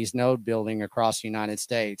in these node building across the United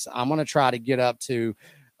States. I'm going to try to get up to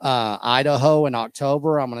Idaho in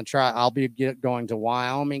October. I'll be going to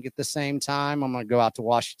Wyoming at the same time. I'm going to go out to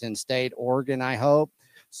Washington State, Oregon, I hope.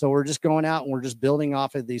 So we're just going out and we're just building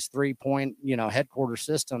off of these 3-point, headquarter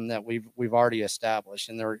system that we've already established,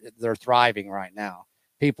 and they're thriving right now.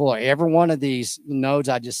 People, every one of these nodes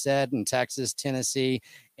I just said in Texas, Tennessee,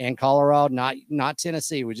 and Colorado, not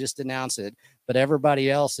Tennessee, we just announced it, but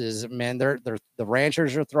everybody else is, man, the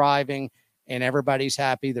ranchers are thriving and everybody's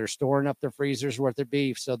happy. They're storing up their freezers worth of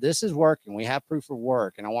beef. So this is working. We have proof of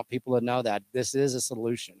work, and I want people to know that this is a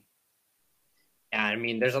solution. Yeah, I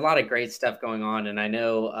mean, there's a lot of great stuff going on, and I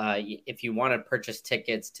know if you want to purchase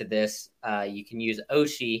tickets to this, you can use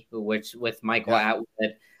Oshi, which with Michael Atwood.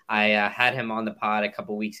 I had him on the pod a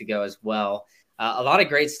couple weeks ago as well. A lot of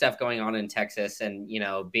great stuff going on in Texas, and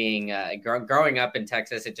being growing up in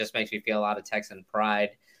Texas, it just makes me feel a lot of Texan pride.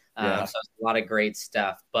 So it's a lot of great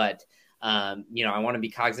stuff, but I want to be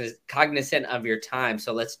cognizant of your time.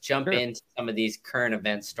 So let's jump into some of these current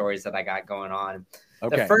event stories that I got going on.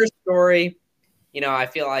 Okay. The first story, I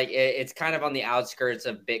feel like it's kind of on the outskirts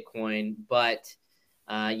of Bitcoin, but,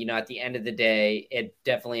 at the end of the day, it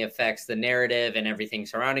definitely affects the narrative and everything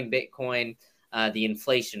surrounding Bitcoin, the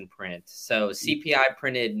inflation print. So CPI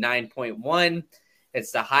printed 9.1.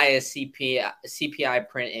 It's the highest CPI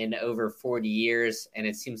print in over 40 years. And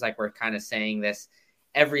it seems like we're kind of saying this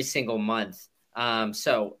every single month.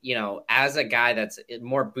 So, as a guy that's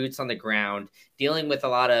more boots on the ground, dealing with a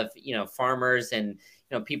lot of, farmers and,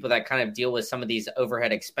 people that kind of deal with some of these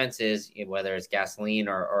overhead expenses, whether it's gasoline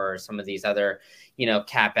or some of these other,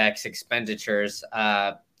 CapEx expenditures,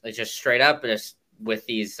 just straight up just with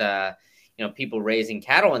these, people raising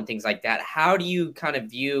cattle and things like that. How do you kind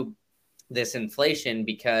of view this inflation?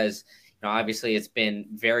 Because, obviously it's been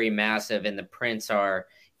very massive and the prints are,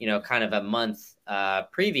 kind of a month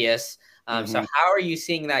previous. So how are you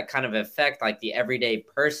seeing that kind of affect like the everyday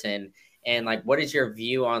person? And like, what is your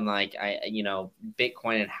view on like,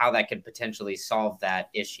 Bitcoin and how that could potentially solve that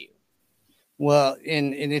issue? Well,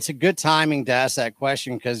 and it's a good timing to ask that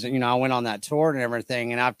question because, I went on that tour and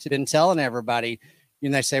everything, and I've been telling everybody,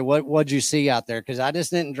 they say, what'd you see out there? Because I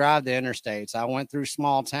just didn't drive the interstates. I went through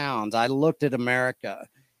small towns. I looked at America.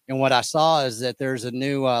 And what I saw is that there's a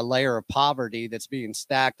new layer of poverty that's being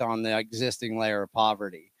stacked on the existing layer of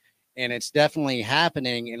poverty. And it's definitely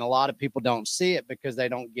happening. And a lot of people don't see it because they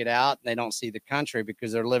don't get out and they don't see the country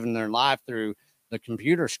because they're living their life through the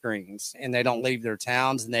computer screens and they don't leave their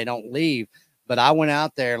towns and they don't leave. But I went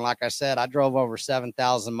out there and like I said, I drove over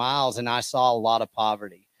 7,000 miles and I saw a lot of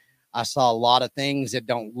poverty. I saw a lot of things that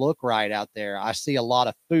don't look right out there. I see a lot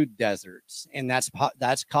of food deserts, and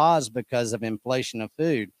that's caused because of inflation of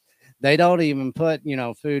food. They don't even put,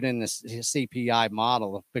 food in the CPI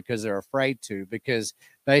model because they're afraid to, because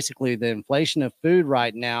basically the inflation of food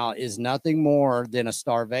right now is nothing more than a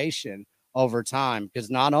starvation over time. Because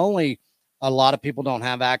not only a lot of people don't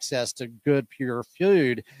have access to good, pure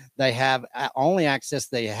food, they have only access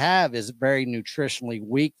they have is very nutritionally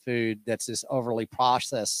weak food. That's this overly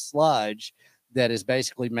processed sludge that is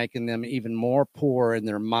basically making them even more poor in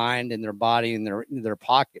their mind and their body and their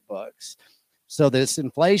pocketbooks. So this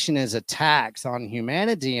inflation is a tax on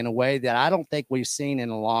humanity in a way that I don't think we've seen in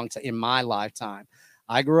a long time in my lifetime.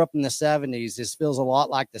 I grew up in the 70s. This feels a lot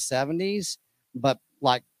like the 70s, but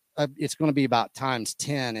like it's going to be about times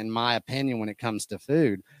 10, in my opinion, when it comes to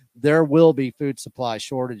food. There will be food supply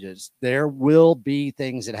shortages. There will be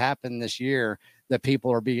things that happen this year that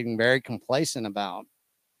people are being very complacent about.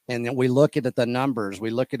 And then we look at the numbers,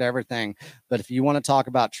 we look at everything. But if you want to talk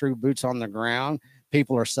about true boots on the ground,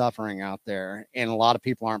 people are suffering out there. And a lot of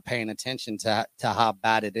people aren't paying attention to how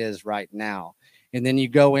bad it is right now. And then you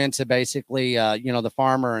go into basically, the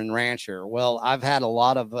farmer and rancher. Well, I've had a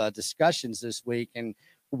lot of discussions this week, and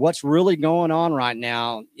what's really going on right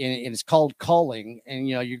now, and it's called culling. And,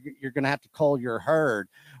 you're going to have to cull your herd.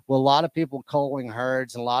 Well, a lot of people culling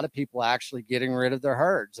herds, and a lot of people actually getting rid of their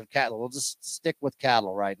herds of cattle. We'll just stick with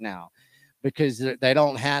cattle right now because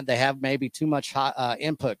they have maybe too much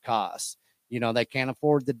input costs. They can't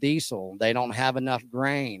afford the diesel. They don't have enough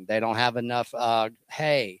grain. They don't have enough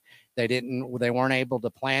hay. They weren't able to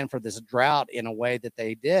plan for this drought in a way that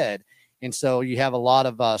they did. And so you have a lot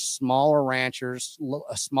of smaller ranchers,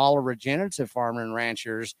 smaller regenerative farmer and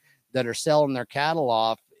ranchers that are selling their cattle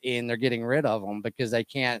off, and they're getting rid of them because they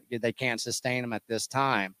can't sustain them at this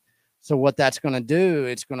time. So what that's going to do,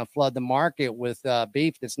 it's going to flood the market with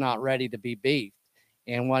beef that's not ready to be beef.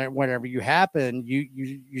 And whenever you happen,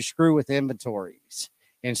 you screw with inventories.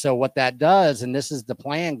 And so what that does, and this is the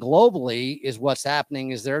plan globally, is what's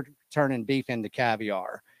happening is they're turning beef into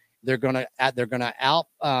caviar. They're going to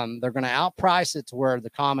outprice it to where the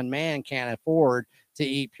common man can't afford to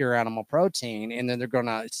eat pure animal protein. And then they're going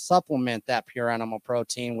to supplement that pure animal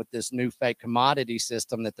protein with this new fake commodity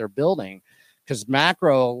system that they're building. Because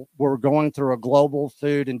we're going through a global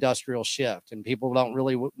food industrial shift, and people don't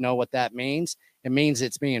really know what that means. It means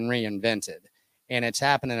it's being reinvented. and it's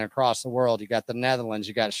happening across the world. You got the Netherlands,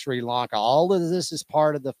 you got Sri Lanka. All of this is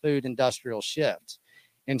part of the food industrial shift.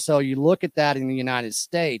 And so you look at that in the United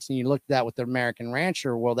States and you look at that with the American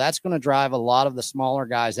rancher. Well, that's going to drive a lot of the smaller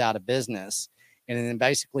guys out of business. And then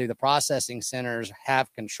basically the processing centers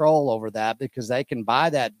have control over that because they can buy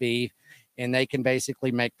that beef and they can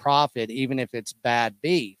basically make profit, even if it's bad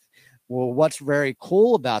beef. Well, what's very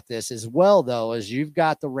cool about this as well, though, is you've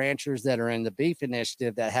got the ranchers that are in the beef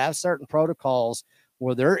initiative that have certain protocols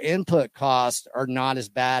where their input costs are not as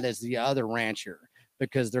bad as the other rancher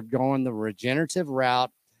because they're going the regenerative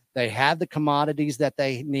route. They have the commodities that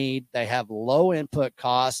they need. They have low input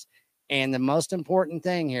costs. And the most important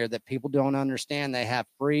thing here that people don't understand, they have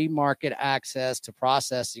free market access to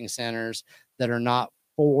processing centers that are not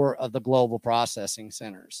four of the global processing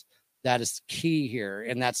centers. That is key here.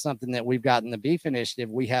 And that's something that we've got in the beef initiative.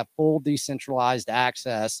 We have full decentralized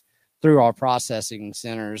access through our processing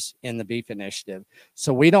centers in the beef initiative.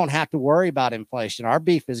 So we don't have to worry about inflation. Our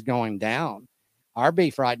beef is going down. Our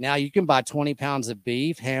beef right now, you can buy 20 pounds of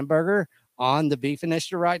beef hamburger on the beef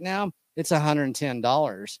initiative right now. It's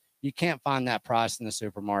 $110. You can't find that price in the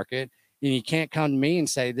supermarket. And you can't come to me and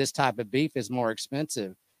say this type of beef is more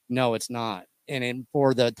expensive. No, it's not. And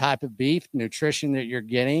for the type of beef nutrition that you're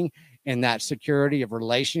getting and that security of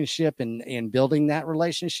relationship and building that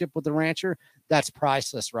relationship with the rancher, that's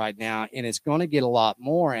priceless right now. And it's going to get a lot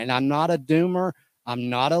more. And I'm not a doomer. I'm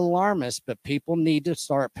not an alarmist, but people need to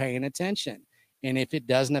start paying attention. And if it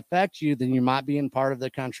doesn't affect you, then you might be in part of the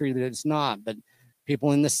country that it's not. But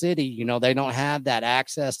people in the city, you know, they don't have that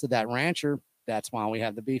access to that rancher. That's why we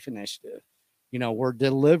have the beef initiative. You know, we're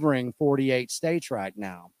delivering 48 states right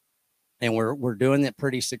now. And we're doing it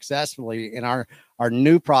pretty successfully. And our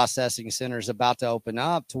new processing center is about to open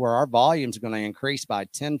up to where our volume is going to increase by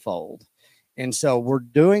tenfold. And so we're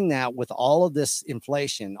doing that with all of this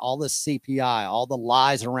inflation, all this CPI, all the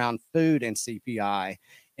lies around food and CPI.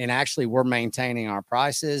 And actually, we're maintaining our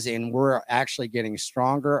prices and we're actually getting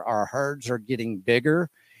stronger. Our herds are getting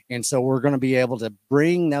bigger. And so we're going to be able to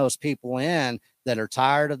bring those people in that are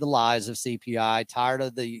tired of the lies of CPI, tired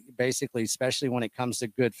of the basically, especially when it comes to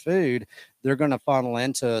good food, they're going to funnel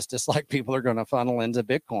into us just like people are going to funnel into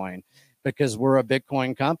Bitcoin because we're a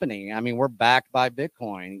Bitcoin company. I mean, we're backed by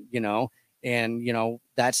Bitcoin, you know, and, you know,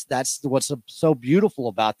 that's what's so beautiful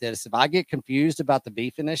about this. If I get confused about the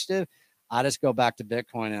beef initiative, I just go back to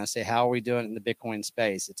Bitcoin and I say, how are we doing in the Bitcoin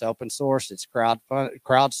space? It's open source, it's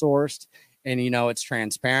crowdsourced. And, you know, it's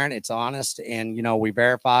transparent, it's honest, and, you know, we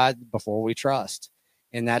verify before we trust.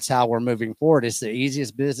 And that's how we're moving forward. It's the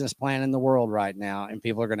easiest business plan in the world right now, and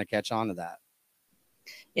people are going to catch on to that.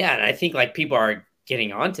 Yeah, and I think like people are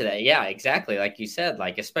getting onto that. Yeah, exactly. Like you said,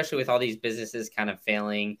 like especially with all these businesses kind of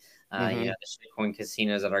failing, you know, the shitcoin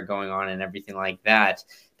casinos that are going on and everything like that,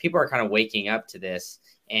 people are kind of waking up to this.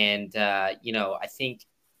 And, you know, I think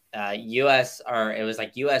it was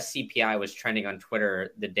like US CPI was trending on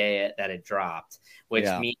Twitter the day that it dropped, which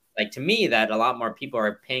means like to me that a lot more people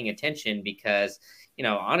are paying attention because, you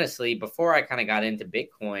know, honestly, before I kind of got into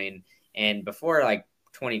Bitcoin and before like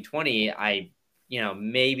 2020, I, you know,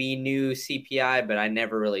 maybe knew CPI, but I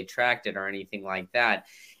never really tracked it or anything like that.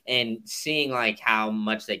 And seeing like how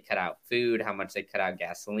much they cut out food, how much they cut out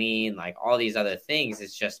gasoline, like all these other things,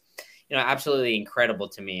 it's just, you know, absolutely incredible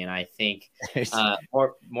to me. And I think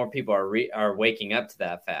more people are waking up to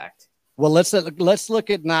that fact. Well, let's look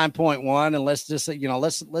at 9.1 and let's just, you know,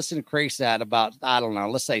 let's increase that about, I don't know,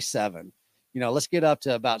 let's say 7. You know, let's get up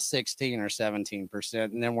to about 16 or 17%,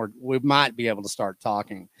 and then we might be able to start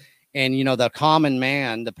talking. And, you know, the common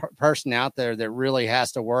man, the person out there that really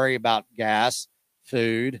has to worry about gas,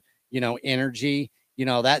 food, you know, energy, you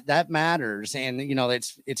know, that matters. And, you know,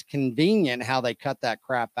 it's convenient how they cut that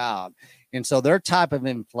crap out. And so their type of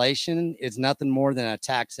inflation is nothing more than a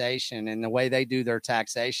taxation. And the way they do their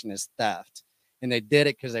taxation is theft. And they did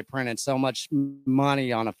it because they printed so much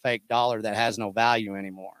money on a fake dollar that has no value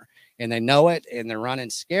anymore. And they know it and they're running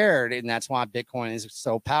scared. And that's why Bitcoin is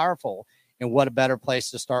so powerful. And what a better place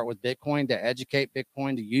to start with Bitcoin, to educate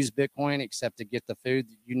Bitcoin, to use Bitcoin, except to get the food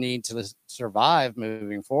that you need to survive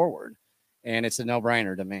moving forward. And it's a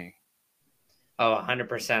no-brainer to me. Oh,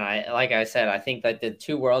 100%. Like I said, I think that the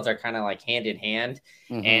two worlds are kind of like hand in hand.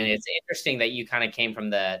 And it's interesting that you kind of came from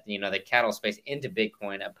the, you know, the cattle space into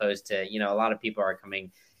Bitcoin opposed to, you know, a lot of people are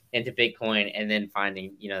coming into Bitcoin and then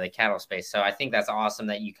finding, you know, the cattle space. So I think that's awesome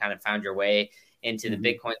that you kind of found your way into the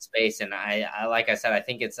Bitcoin space. And I like I said, I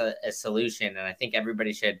think it's a solution, and I think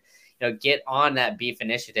everybody should, you know, get on that beef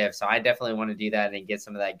initiative. So I definitely want to do that and get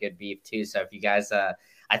some of that good beef too. So if you guys,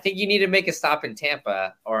 I think you need to make a stop in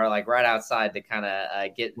Tampa or like right outside to kind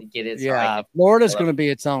of get it so I Yeah, can. Florida's going to be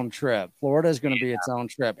its own trip. Florida's going to be its own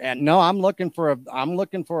trip. And no, I'm looking for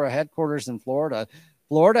a headquarters in Florida.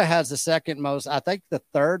 Florida has the second most, I think the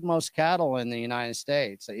third most cattle in the United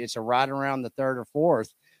States. It's a right around the third or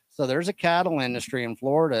fourth. So there's a cattle industry in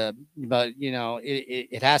Florida, but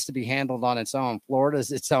it has to be handled on its own.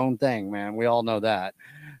 Florida's its own thing, man. We all know that.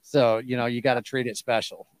 So, you got to treat it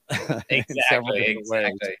special in several different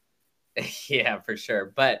ways. Exactly. Yeah, for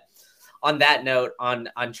sure. But on that note, on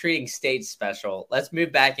treating states special, let's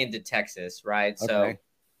move back into Texas, right? So Okay.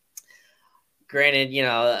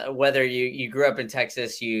 granted, whether you grew up in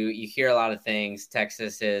Texas, you hear a lot of things.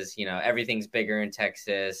 Texas is, everything's bigger in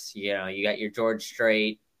Texas. You got your George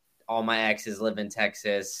Strait. All my exes live in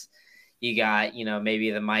Texas. You got,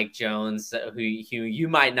 maybe the Mike Jones, who you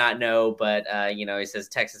might not know, but he says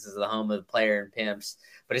Texas is the home of the player and pimps.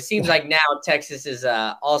 But it seems like now Texas is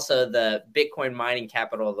also the Bitcoin mining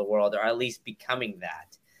capital of the world, or at least becoming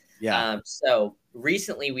that. Yeah. So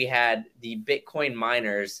recently we had the Bitcoin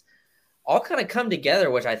miners all kind of come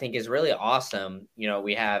together, which I think is really awesome.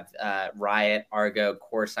 We have Riot, Argo,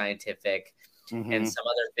 Core Scientific, and Mm-hmm. some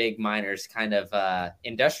other big miners, kind of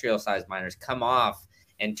industrial sized miners, come off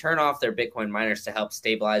and turn off their Bitcoin miners to help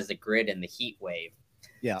stabilize the grid in the heat wave.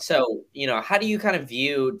 Yeah. So, how do you kind of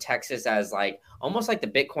view Texas as like almost like the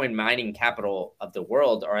Bitcoin mining capital of the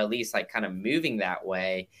world, or at least like kind of moving that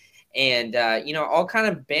way? And, all kind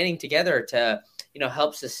of banding together to,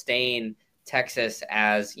 help sustain Texas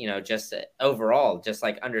as, just overall, just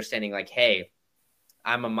like understanding like, hey,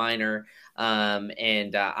 I'm a miner,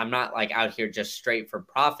 and I'm not like out here just straight for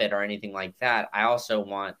profit or anything like that. I also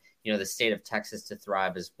want, the state of Texas to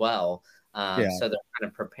thrive as well. Yeah. So they're kind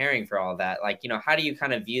of preparing for all that. Like, how do you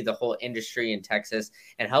kind of view the whole industry in Texas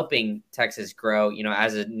and helping Texas grow,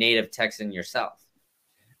 as a native Texan yourself?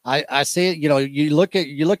 I see it. You look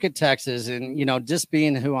at Texas, and just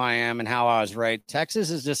being who I am and how I was raised, Texas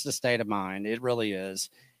is just a state of mind. It really is.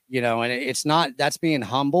 And it's not, that's being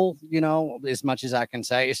humble. As much as I can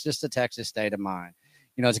say, it's just a Texas state of mind.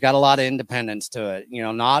 It's got a lot of independence to it.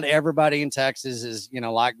 Not everybody in Texas is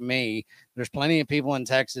like me. There's plenty of people in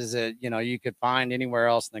Texas that you could find anywhere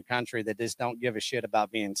else in the country that just don't give a shit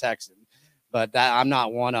about being Texan, but I'm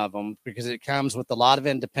not one of them, because it comes with a lot of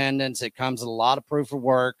independence. It comes with a lot of proof of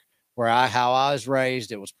work. How I was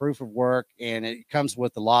raised, it was proof of work, and it comes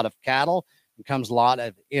with a lot of cattle. It comes a lot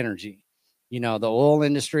of energy. The oil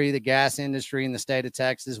industry, the gas industry in the state of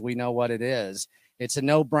Texas, we know what it is. It's a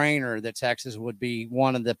no brainer that Texas would be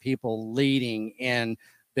one of the people leading in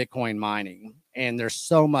Bitcoin mining. And there's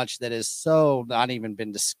so much that is so not even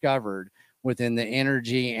been discovered within the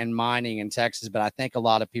energy and mining in Texas, but I think a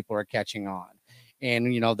lot of people are catching on. And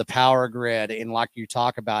the power grid, and like you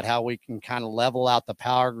talk about how we can kind of level out the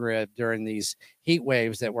power grid during these heat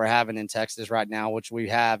waves that we're having in Texas right now, which we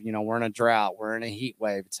have. We're in a drought, we're in a heat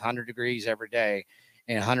wave. It's 100 degrees every day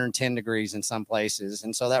and 110 degrees in some places,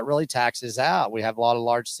 and so that really taxes out. We have a lot of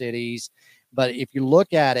large cities. But if you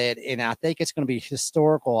look at it, and I think it's going to be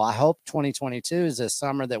historical, I hope 2022 is a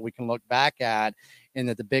summer that we can look back at, and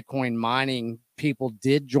that the Bitcoin mining people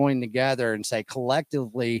did join together and say,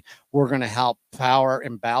 collectively, we're going to help power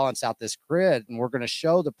and balance out this grid. And we're going to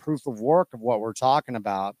show the proof of work of what we're talking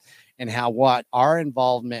about, and how what our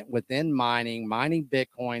involvement within mining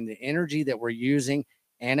Bitcoin, the energy that we're using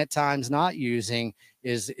and at times not using,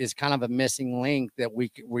 is kind of a missing link, that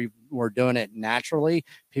we're doing it naturally.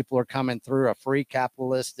 People are coming through a free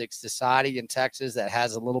capitalistic society in Texas that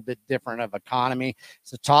has a little bit different of economy.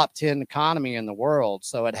 It's a top 10 economy in the world.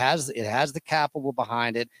 So it has the capital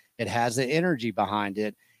behind it. It has the energy behind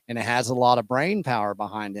it, and it has a lot of brain power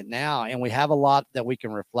behind it now. And we have a lot that we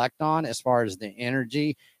can reflect on as far as the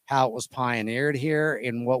energy, how it was pioneered here,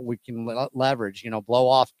 and what we can leverage, blow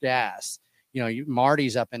off gas.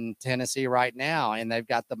 Marty's up in Tennessee right now, and they've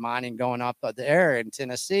got the mining going up there in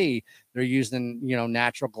Tennessee. They're using,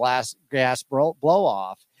 natural gas blow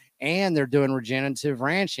off, and they're doing regenerative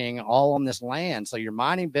ranching all on this land. So you're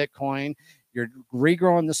mining Bitcoin, you're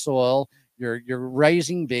regrowing the soil, you're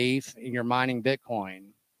raising beef, and you're mining Bitcoin.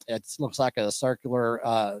 It looks like a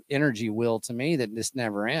circular energy wheel to me that just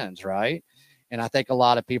never ends, right? And I think a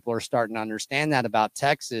lot of people are starting to understand that about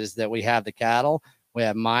Texas, that we have the cattle, we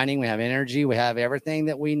have mining, we have energy, we have everything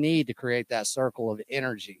that we need to create that circle of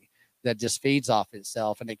energy that just feeds off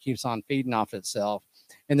itself, and it keeps on feeding off itself.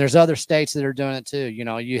 And there's other states that are doing it too.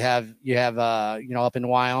 You have up in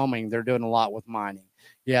Wyoming, they're doing a lot with mining.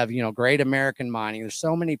 You have, Great American Mining. There's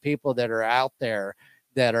so many people that are out there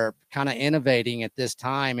that are kind of innovating at this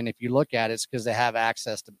time. And if you look at it, it's because they have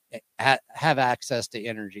access to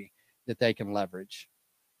energy that they can leverage.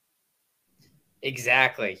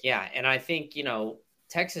 Exactly. Yeah. And I think,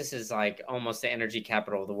 Texas is like almost the energy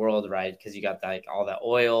capital of the world, right? Because you got like all the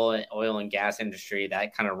oil and gas industry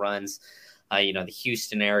that kind of runs, the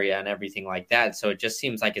Houston area and everything like that. So it just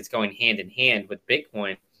seems like it's going hand in hand with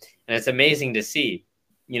Bitcoin. And it's amazing to see.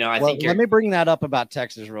 I Well, think let you're me bring that up about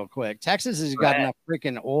Texas real quick. Texas has got right. enough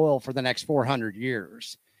freaking oil for the next 400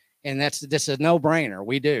 years. And this is a no brainer.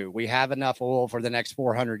 We have enough oil for the next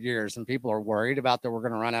 400 years. And people are worried about that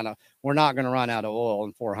we're not going to run out of oil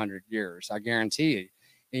in 400 years. I guarantee you.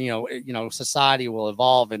 And, society will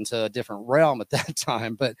evolve into a different realm at that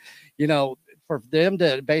time. But, for them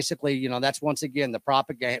to basically, that's once again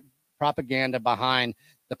the propaganda behind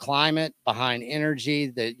the climate, behind energy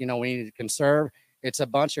that, we need to conserve. It's a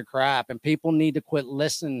bunch of crap, and people need to quit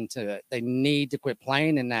listening to it. They need to quit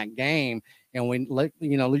playing in that game. And when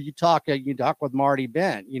you talk with Marty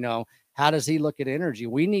Bent, how does he look at energy?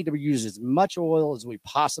 We need to use as much oil as we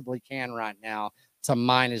possibly can right now to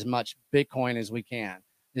mine as much Bitcoin as we can,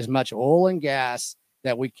 as much oil and gas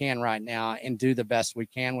that we can right now, and do the best we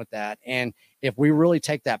can with that. And if we really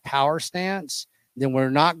take that power stance, then we're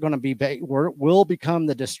not going to we'll become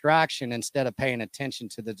the distraction instead of paying attention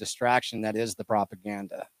to the distraction that is the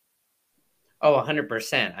propaganda. Oh,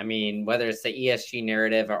 100%. I mean, whether it's the ESG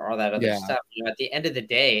narrative or all that other Yeah. stuff, at the end of the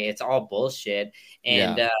day, it's all bullshit.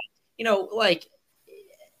 And, Yeah. like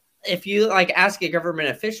if you like ask a government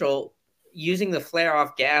official, using the flare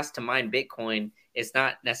off gas to mine Bitcoin is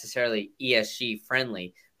not necessarily ESG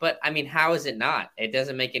friendly. But I mean, how is it not? It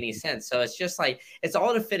doesn't make any sense. So it's just like it's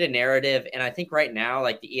all to fit a narrative. And I think right now,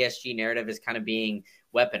 like the ESG narrative is kind of being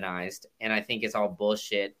weaponized. And I think it's all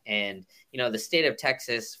bullshit. And, the state of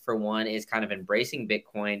Texas, for one, is kind of embracing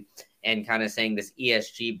Bitcoin and kind of saying this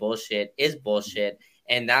ESG bullshit is bullshit.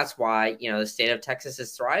 And that's why, the state of Texas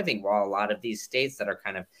is thriving while a lot of these states that are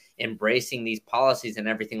kind of embracing these policies and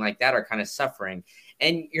everything like that are kind of suffering.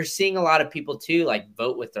 And you're seeing a lot of people too, like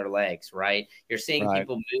vote with their legs, right? You're seeing Right.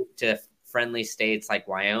 people move to friendly states like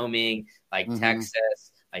Wyoming, like Mm-hmm.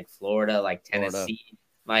 Texas, like Florida, like Florida. Tennessee.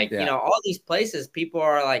 Like, Yeah. all these places, people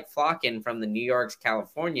are like flocking from the New Yorks,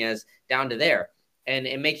 Californias down to there. And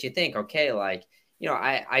it makes you think, okay, like,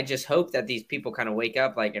 I just hope that these people kind of wake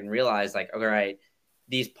up like and realize like, all right,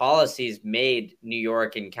 these policies made New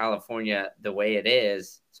York and California the way it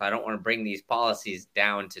is. So I don't want to bring these policies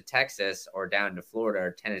down to Texas or down to Florida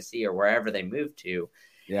or Tennessee or wherever they move to.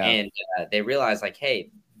 Yeah. And they realize like,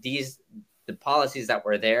 hey, the policies that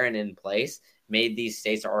were there and in place made these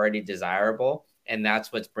states already desirable. And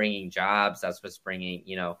that's what's bringing jobs. That's what's bringing,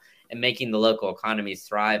 and making the local economies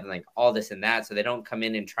thrive and like all this and that. So they don't come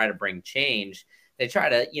in and try to bring change. They try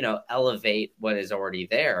to, elevate what is already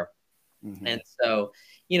there. Mm-hmm. And so,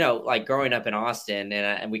 like growing up in Austin,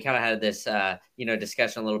 and we kind of had this,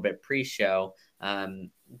 discussion a little bit pre-show.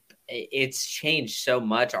 It's changed so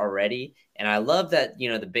much already, and I love that the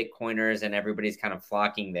Bitcoiners and everybody's kind of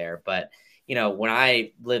flocking there. But when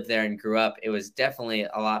I lived there and grew up, it was definitely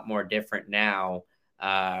a lot more different now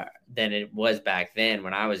than it was back then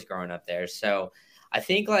when I was growing up there. So I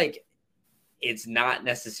think like it's not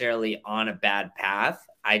necessarily on a bad path.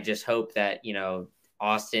 I just hope that,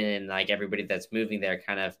 Austin and like everybody that's moving there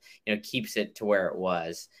kind of, keeps it to where it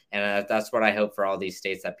was. And that's what I hope for all these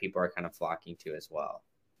states that people are kind of flocking to as well.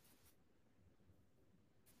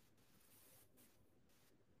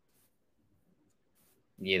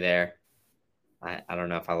 You there? I don't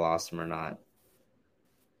know if I lost him or not.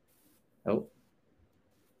 Oh,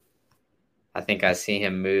 I think I see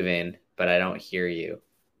him moving, but I don't hear you.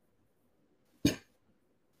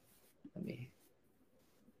 Let me,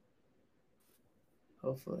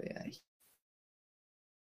 hopefully I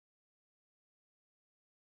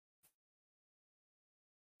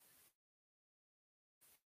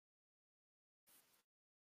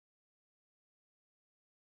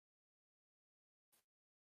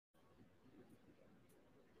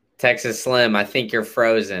Texas Slim, I think you're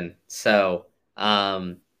frozen. So,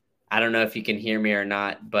 I don't know if you can hear me or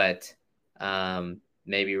not, but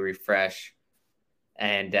maybe refresh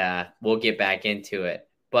and we'll get back into it.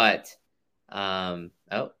 But oh,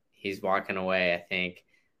 he's walking away, I think.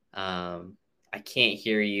 I can't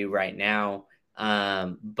hear you right now.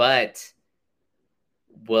 But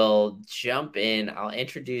we'll jump in. I'll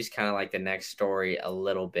introduce kind of like the next story a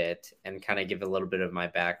little bit and kind of give a little bit of my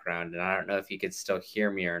background. And I don't know if you could still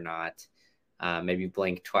hear me or not. Maybe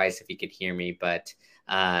blink twice if you could hear me, but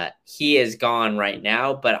he is gone right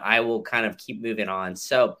now, but I will kind of keep moving on.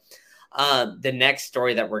 So, the next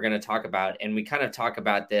story that we're going to talk about, and we kind of talk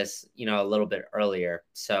about this, a little bit earlier.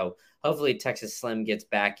 So hopefully Texas Slim gets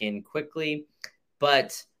back in quickly.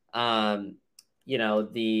 But, the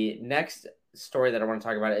next story that I want to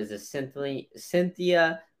talk about is the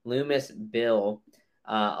Cynthia Loomis bill,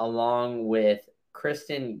 along with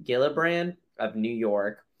Kristen Gillibrand of New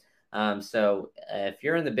York. So if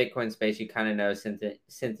you're in the Bitcoin space, you kind of know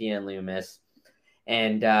Cynthia Loomis,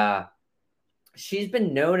 and she's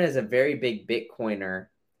been known as a very big Bitcoiner,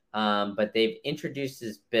 but they've introduced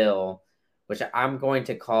this bill, which I'm going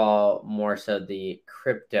to call more so the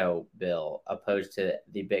crypto bill opposed to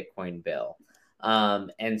the Bitcoin bill.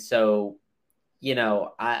 And so,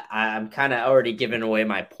 I'm kind of already giving away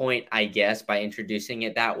my point, I guess, by introducing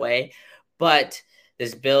it that way. But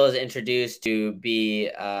this bill is introduced to be,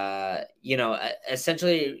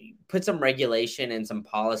 essentially put some regulation and some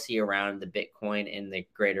policy around the Bitcoin in the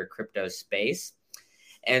greater crypto space.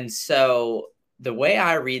 And so the way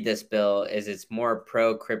I read this bill is it's more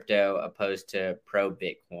pro crypto opposed to pro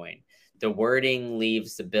Bitcoin. The wording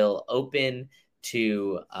leaves the bill open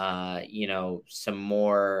to, some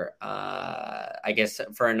more, I guess,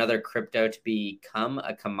 for another crypto to become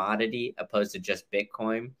a commodity opposed to just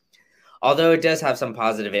Bitcoin. Although it does have some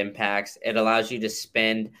positive impacts, it allows you to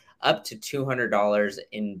spend up to $200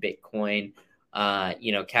 in Bitcoin,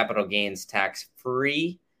 capital gains tax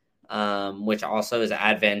free, which also is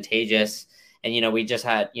advantageous. And, we just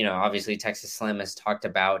had, obviously Texas Slim has talked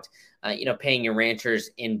about, paying your ranchers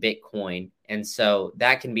in Bitcoin. And so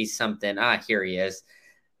that can be something. Here he is.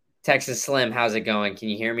 Texas Slim, how's it going? Can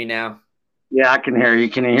you hear me now? Yeah, I can hear you.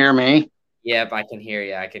 Can you hear me? Yep, I can hear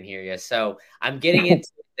you. I can hear you. So I'm getting into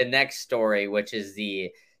the next story, which is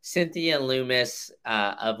the Cynthia Loomis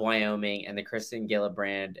of Wyoming and the Kristen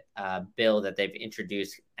Gillibrand bill that they've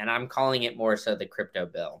introduced. And I'm calling it more so the crypto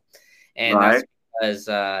bill. And Right. that's because,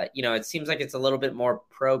 it seems like it's a little bit more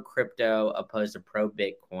pro crypto opposed to pro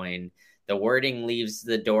Bitcoin. The wording leaves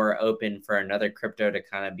the door open for another crypto to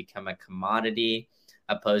kind of become a commodity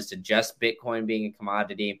opposed to just Bitcoin being a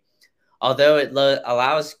commodity. Although it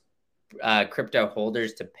allows crypto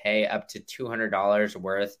holders to pay up to $200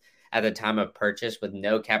 worth at the time of purchase with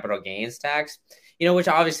no capital gains tax, which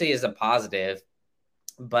obviously is a positive.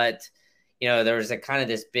 But, there was a kind of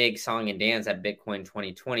this big song and dance at Bitcoin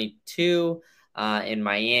 2022 in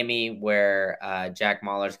Miami where Jack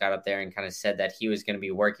Mallers got up there and kind of said that he was going to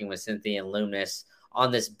be working with Cynthia Loomis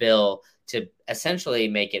on this bill to essentially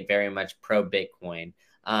make it very much pro Bitcoin.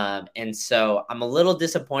 And so I'm a little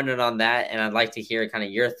disappointed on that. And I'd like to hear kind of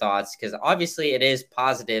your thoughts, because obviously it is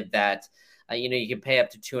positive that, you can pay up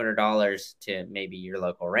to $200 to maybe your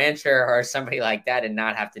local rancher or somebody like that and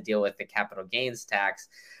not have to deal with the capital gains tax.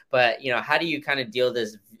 But, how do you kind of deal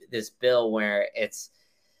this bill where it's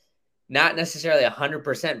not necessarily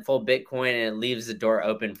 100% full Bitcoin and it leaves the door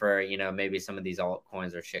open for, maybe some of these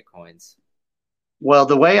altcoins or shit coins? Well,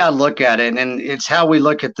 the way I look at it, and it's how we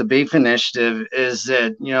look at the Beef Initiative, is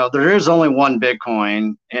that, there is only one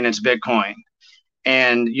Bitcoin, and it's Bitcoin.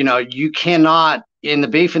 And, you cannot, in the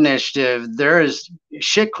Beef Initiative, there's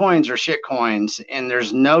shit coins or shit coins, and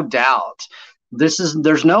there's no doubt.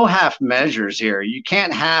 There's no half measures here. You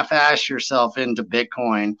can't half ass yourself into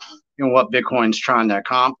Bitcoin and what Bitcoin's trying to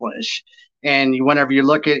accomplish. And whenever you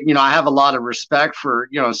look at, I have a lot of respect for,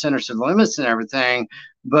 Senator Loomis and everything,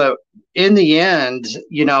 but in the end,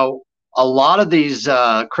 a lot of these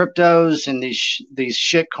cryptos and these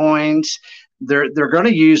shit coins, they're going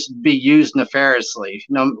to be used nefariously.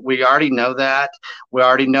 We already know that. We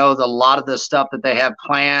already know that a lot of the stuff that they have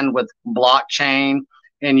planned with blockchain,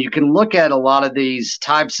 and you can look at a lot of these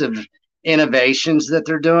types of innovations that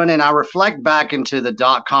they're doing. And I reflect back into the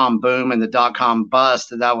dot-com boom and the dot-com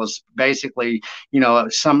bust. That was basically,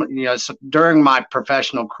 during my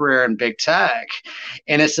professional career in big tech.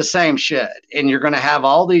 And it's the same shit. And you're going to have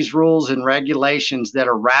all these rules and regulations that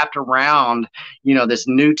are wrapped around, this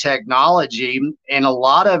new technology. And a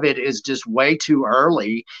lot of it is just way too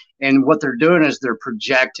early. And what they're doing is they're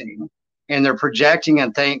projecting. And they're projecting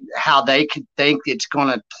and think how they could think it's going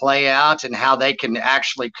to play out and how they can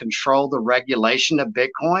actually control the regulation of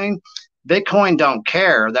Bitcoin. Bitcoin don't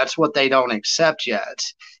care. That's what they don't accept yet.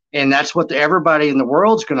 And that's what everybody in the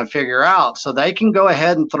world's going to figure out. So they can go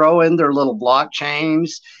ahead and throw in their little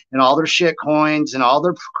blockchains and all their shit coins and all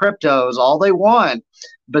their cryptos, all they want,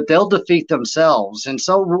 but they'll defeat themselves. And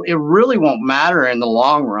so it really won't matter in the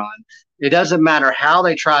long run. It doesn't matter how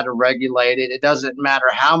they try to regulate it. It doesn't matter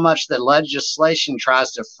how much the legislation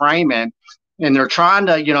tries to frame it. And they're trying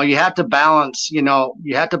to, you have to balance,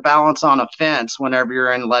 on a fence whenever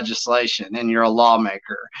you're in legislation and you're a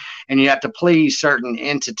lawmaker, and you have to please certain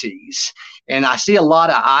entities. And I see a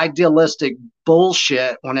lot of idealistic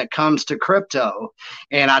bullshit when it comes to crypto.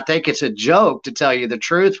 And I think it's a joke, to tell you the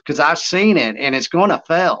truth, because I've seen it and it's going to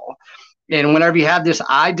fail. And whenever you have this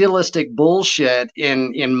idealistic bullshit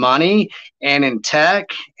in money and in tech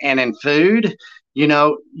and in food,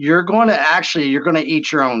 you're going to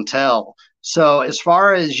eat your own tail. So as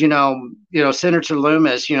far as Senator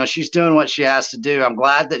Loomis, she's doing what she has to do. I'm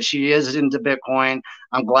glad that she is into Bitcoin.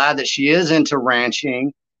 I'm glad that she is into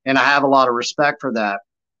ranching, and I have a lot of respect for that.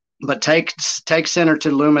 But take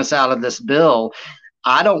Senator Loomis out of this bill.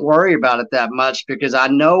 I don't worry about it that much because I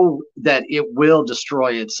know that it will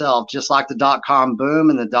destroy itself, just like the .com boom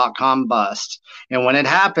and the .com bust. And when it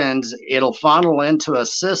happens, it'll funnel into a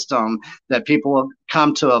system that people will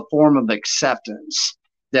come to a form of acceptance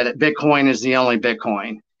that Bitcoin is the only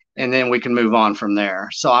Bitcoin. And then we can move on from there.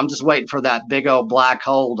 So I'm just waiting for that big old black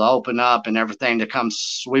hole to open up and everything to come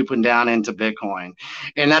swooping down into Bitcoin.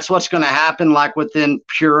 And that's what's going to happen, like within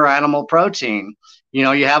pure animal protein.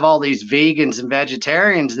 You have all these vegans and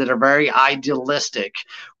vegetarians that are very idealistic.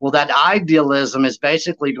 Well, that idealism is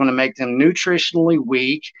basically going to make them nutritionally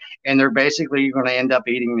weak, and they're basically going to end up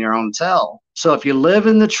eating their own tail. So if you live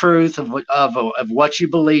in the truth of what you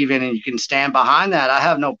believe in and you can stand behind that, I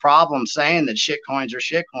have no problem saying that shit coins are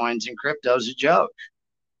shit coins and crypto's a joke.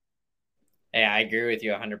 Hey, I agree with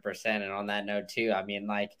you 100%. And on that note, too, I mean,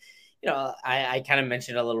 like, I kind of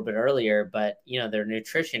mentioned a little bit earlier, but, their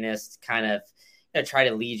nutritionists kind of try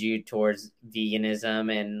to lead you towards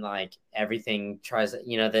veganism and like everything tries,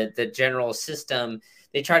 the general system,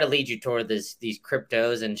 they try to lead you toward these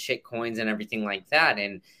cryptos and shit coins and everything like that.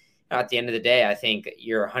 And at the end of the day, I think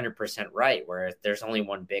you're 100% right, where there's only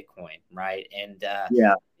one Bitcoin, right? And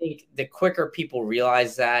Yeah. I think the quicker people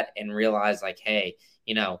realize that and realize like, hey,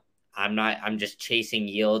 I'm just chasing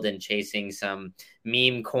yield and chasing some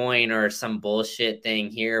meme coin or some bullshit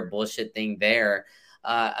thing here, bullshit thing there.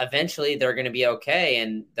 Eventually they're going to be okay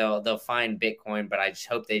and they'll find Bitcoin, but I just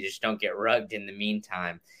hope they just don't get rugged in the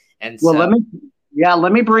meantime. And Well, so,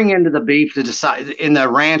 let me bring into the beef to decide in the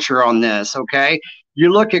rancher on this. Okay. You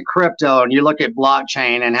look at crypto and you look at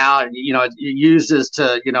blockchain and how, it uses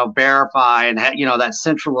to, verify and, that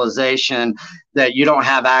centralization that you don't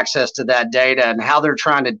have access to that data and how they're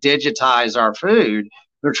trying to digitize our food.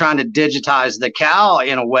 They're trying to digitize the cow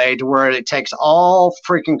in a way to where it takes all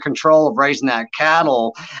freaking control of raising that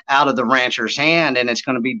cattle out of the rancher's hand. And it's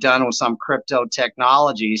going to be done with some crypto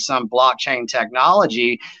technology, some blockchain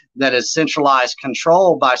technology that is centralized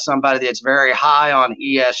control by somebody that's very high on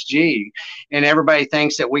ESG. And everybody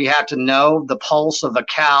thinks that we have to know the pulse of a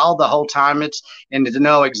cow the whole time and to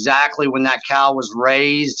know exactly when that cow was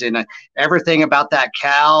raised and everything about that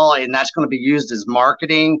cow. And that's going to be used as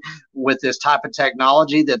marketing with this type of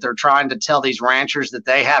technology that they're trying to tell these ranchers that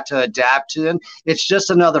they have to adapt to. It's just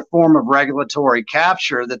another form of regulatory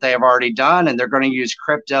capture that they have already done. And they're going to use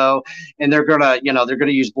crypto and they're going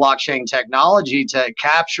to use blockchain technology to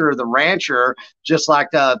capture the rancher, just like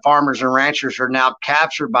the farmers and ranchers are now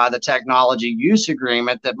captured by the technology use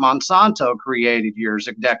agreement that Monsanto created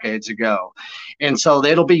decades ago. And so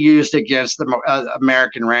it'll be used against the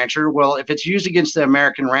American rancher. Well, if it's used against the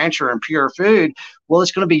American rancher in pure food, well,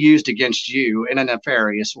 it's going to be used against you in a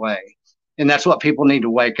nefarious way. And that's what people need to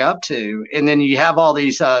wake up to. And then you have all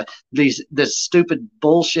this stupid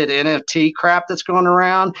bullshit NFT crap that's going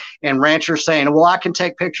around, and ranchers saying, "Well, I can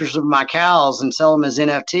take pictures of my cows and sell them as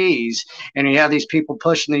NFTs." And you have these people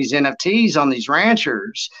pushing these NFTs on these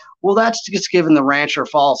ranchers. Well, that's just giving the rancher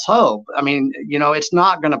false hope. I mean, it's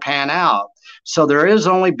not going to pan out. So there is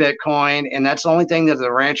only Bitcoin, and that's the only thing that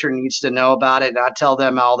the rancher needs to know about it. And I tell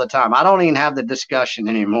them all the time. I don't even have the discussion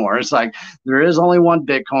anymore. It's like there is only one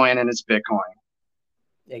Bitcoin, and it's Bitcoin.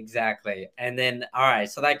 exactly. And then, all right,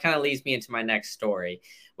 so that kind of leads me into my next story,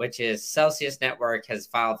 which is Celsius Network has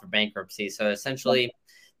filed for bankruptcy. So essentially,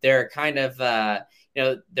 they're kind of,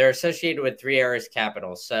 they're associated with Three Arrows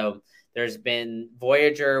Capital. So there's been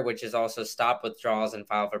Voyager, which has also stopped withdrawals and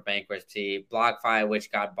filed for bankruptcy. BlockFi,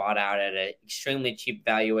 which got bought out at an extremely cheap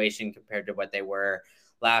valuation compared to what they were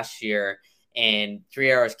last year. And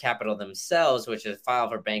Three Arrows Capital themselves, which has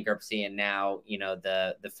filed for bankruptcy, and now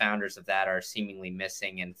the founders of that are seemingly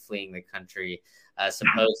missing and fleeing the country,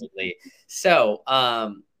 supposedly. So,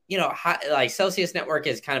 like Celsius Network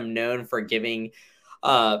is kind of known for giving,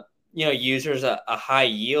 users a high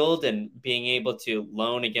yield and being able to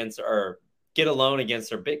loan against or get a loan against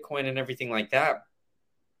their Bitcoin and everything like that.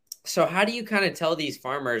 So how do you kind of tell these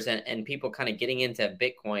farmers and people kind of getting into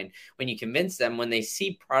Bitcoin when you convince them when they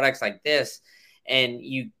see products like this and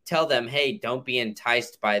you tell them, hey, don't be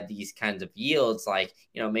enticed by these kinds of yields, like,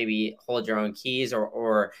 maybe hold your own keys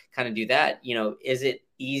or kind of do that, is it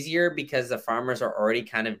easier because the farmers are already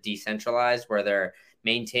kind of decentralized where they're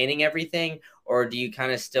maintaining everything? Or do you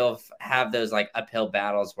kind of still have those like uphill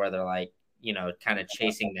battles where they're like, kind of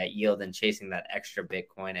chasing that yield and chasing that extra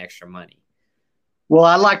Bitcoin, extra money? Well,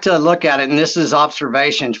 I like to look at it, and this is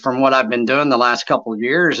observations from what I've been doing the last couple of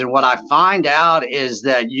years. And what I find out is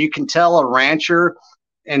that you can tell a rancher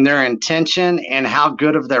and their intention and how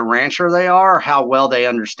good of their rancher they are, how well they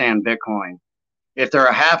understand Bitcoin. If they're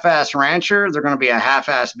a half-ass rancher, they're going to be a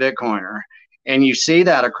half-ass Bitcoiner. And you see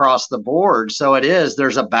that across the board. So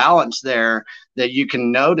there's a balance there that you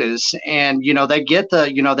can notice. And,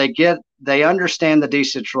 they understand the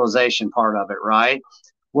decentralization part of it, right?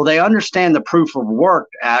 Well, they understand the proof of work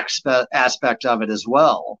aspect of it as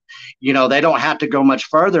well. They don't have to go much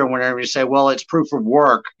further whenever you say, well, it's proof of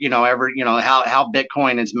work, how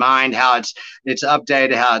Bitcoin is mined, how it's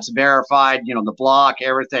updated, how it's verified, the block,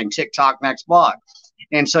 everything, TikTok, next block.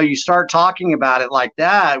 And so you start talking about it like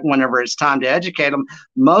that whenever it's time to educate them.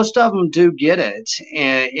 Most of them do get it,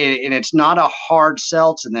 and it's not a hard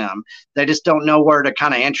sell to them. They just don't know where to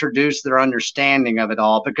kind of introduce their understanding of it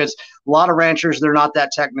all, because a lot of ranchers, they're not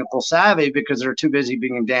that technical savvy because they're too busy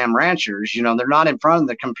being damn ranchers. They're not in front of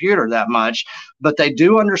the computer that much, but they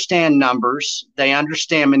do understand numbers. They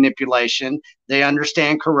understand manipulation. They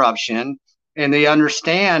understand corruption. And they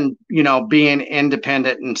understand, being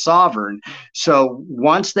independent and sovereign. So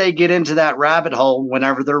once they get into that rabbit hole,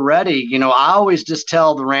 whenever they're ready, I always just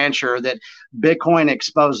tell the rancher that Bitcoin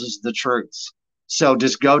exposes the truths. So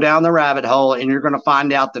just go down the rabbit hole and you're going to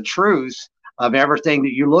find out the truth of everything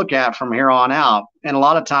that you look at from here on out. And a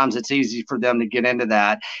lot of times it's easy for them to get into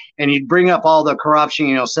that. And you bring up all the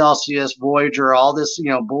corruption, Celsius, Voyager, all this,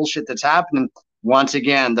 bullshit that's happening. Once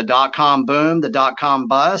again, the dot-com boom, the dot-com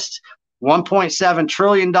bust, $1.7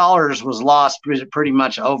 trillion was lost pretty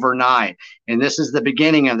much overnight. And this is the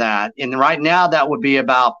beginning of that. And right now that would be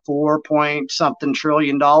about 4 point something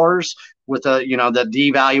trillion with the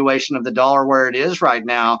devaluation of the dollar where it is right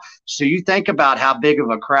now. So you think about how big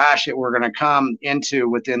of a crash we're going to come into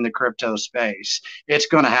within the crypto space. It's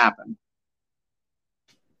going to happen.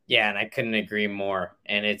 Yeah, and I couldn't agree more.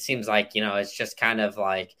 And it seems like, it's just kind of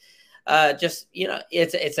like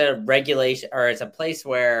it's a regulation, or it's a place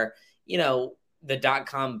where the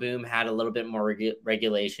dot-com boom had a little bit more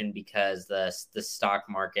regulation because the stock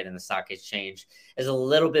market and the stock exchange is a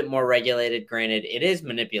little bit more regulated. Granted, it is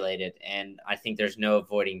manipulated, and I think there's no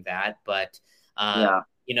avoiding that. But,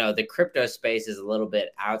 the crypto space is a little bit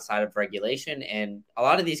outside of regulation, and a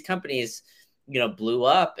lot of these companies, blew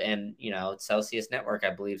up. And, Celsius Network, I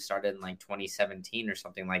believe, started in like 2017 or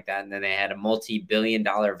something like that. And then they had a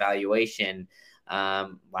multi-billion-dollar valuation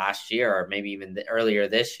last year, or maybe even earlier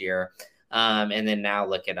this year. And then now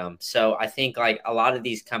look at them. So I think like a lot of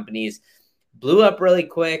these companies blew up really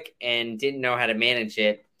quick and didn't know how to manage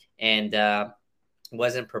it, and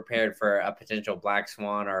wasn't prepared for a potential black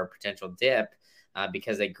swan or a potential dip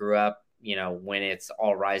because they grew up, when it's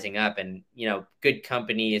all rising up. And, good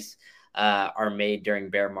companies are made during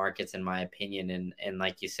bear markets, in my opinion. And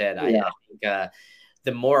like you said, I think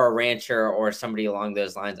the more a rancher or somebody along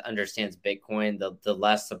those lines understands Bitcoin, the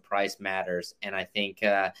less the price matters. And I think,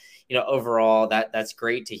 overall that's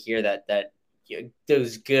great to hear that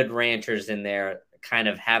those good ranchers in there kind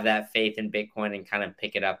of have that faith in Bitcoin and kind of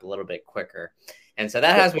pick it up a little bit quicker. And so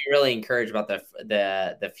that has me really encouraged about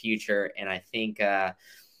the future. And I think, that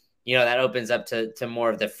opens up to more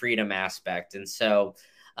of the freedom aspect. And so,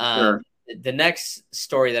 Sure. The next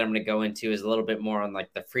story that I'm going to go into is a little bit more on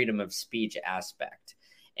like the freedom of speech aspect.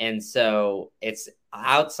 And so it's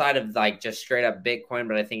outside of like just straight up Bitcoin,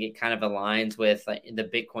 but I think it kind of aligns with like the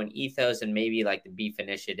Bitcoin ethos and maybe like the Beef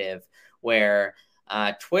Initiative, where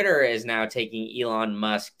Twitter is now taking Elon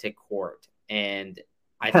Musk to court. And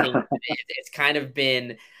I think it's kind of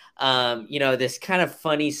been, this kind of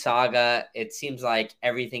funny saga. It seems like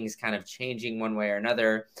everything's kind of changing one way or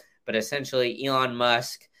another, but essentially Elon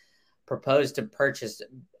Musk proposed to purchase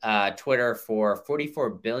Twitter for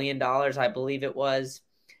 $44 billion, I believe it was.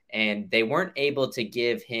 And they weren't able to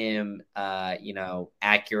give him,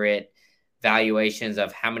 accurate valuations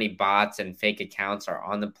of how many bots and fake accounts are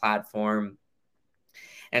on the platform.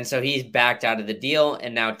 And so he's backed out of the deal.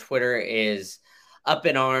 And now Twitter is up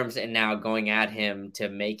in arms and now going at him to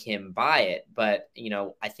make him buy it. But,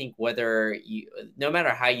 I think no matter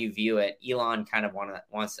how you view it, Elon kind of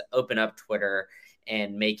wants to open up Twitter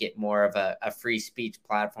and make it more of a free speech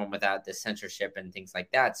platform without the censorship and things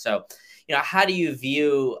like that. So, how do you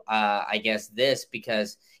view, I guess, this?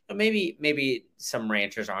 Because maybe some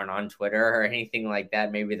ranchers aren't on Twitter or anything like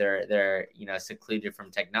that. Maybe they're secluded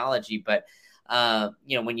from technology. But,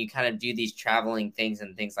 when you kind of do these traveling things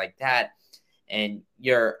and things like that, and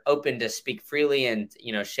you're open to speak freely and,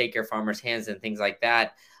 shake your farmers' hands and things like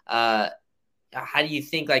that, how do you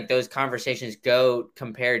think like those conversations go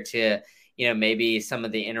compared to, maybe some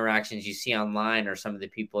of the interactions you see online or some of the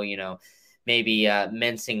people, maybe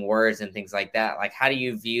mincing words and things like that. Like, how do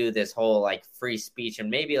you view this whole like free speech and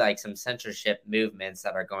maybe like some censorship movements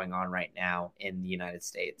that are going on right now in the United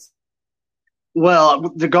States? Well,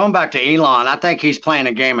 going back to Elon, I think he's playing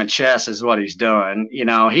a game of chess, is what he's doing.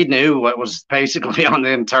 He knew what was basically on the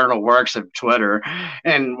internal works of Twitter,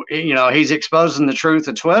 and he's exposing the truth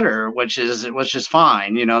of Twitter, which is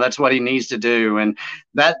fine. That's what he needs to do, and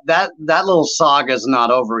that little saga is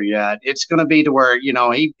not over yet. It's going to be to where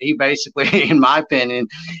he basically, in my opinion,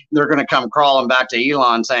 they're going to come crawling back to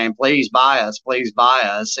Elon saying, please buy us,"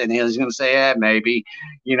 and he's going to say, "Yeah, maybe."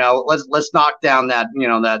 Let's knock down that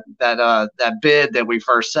bid that we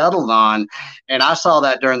first settled on. And I saw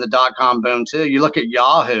that during the dot-com boom too. You look at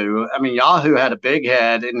Yahoo. I mean, Yahoo had a big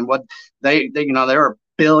head, and what they were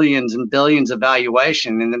billions and billions of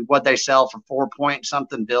valuation, and then what they sell for 4 point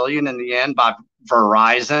something billion in the end by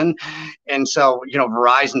Verizon. And so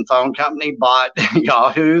Verizon phone company bought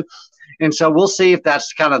Yahoo. And so we'll see if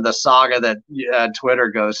that's kind of the saga that Twitter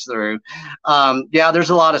goes through. Yeah,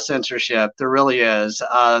 there's a lot of censorship. There really is.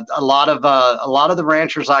 A lot of the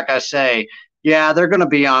ranchers, like I say, yeah, they're going to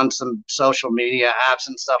be on some social media apps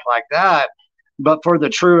and stuff like that. But for the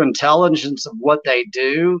true intelligence of what they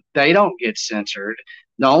do, they don't get censored.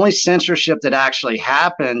 The only censorship that actually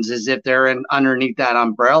happens is if they're underneath that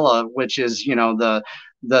umbrella, which is the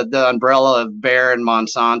umbrella of Bayer and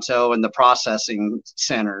Monsanto and the processing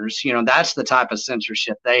centers. That's the type of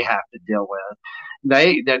censorship they have to deal with.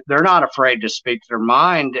 They're not afraid to speak their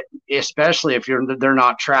mind, especially if they're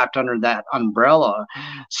not trapped under that umbrella.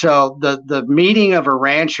 So the meeting of a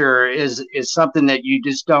rancher is something that you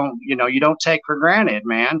just don't take for granted,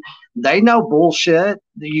 man. They know bullshit.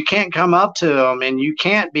 You can't come up to them, and you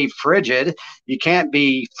can't be frigid. You can't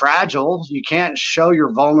be fragile. You can't show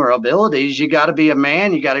your vulnerabilities. You got to be a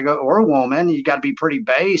man. You got to go, or a woman. You got to be pretty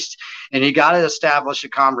based, and you got to establish a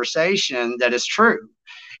conversation that is true.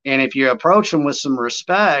 And if you approach them with some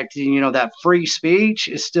respect, that free speech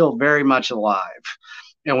is still very much alive.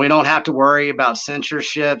 And we don't have to worry about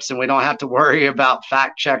censorships, and we don't have to worry about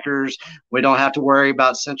fact checkers. We don't have to worry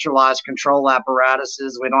about centralized control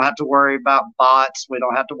apparatuses. We don't have to worry about bots. We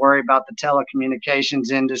don't have to worry about the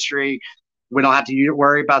telecommunications industry. We don't have to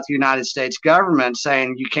worry about the United States government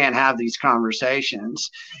saying you can't have these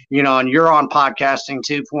conversations, and you're on podcasting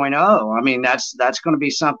 2.0. I mean, that's going to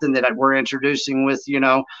be something that we're introducing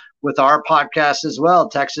with our podcast as well.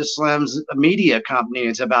 Texas Slim's media company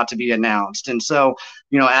is about to be announced. And so,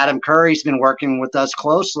 Adam Curry's been working with us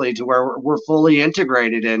closely to where we're fully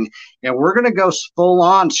integrated in, and we're going to go full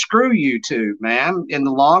on screw YouTube, man. In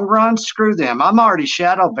the long run, screw them. I'm already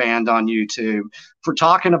shadow banned on YouTube for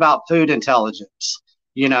talking about food intelligence.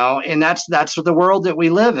 And that's the world that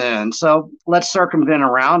we live in. So let's circumvent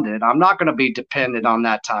around it. I'm not going to be dependent on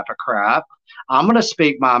that type of crap. I'm going to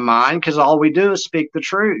speak my mind, because all we do is speak the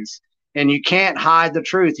truth. And you can't hide the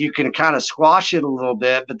truth. You can kind of squash it a little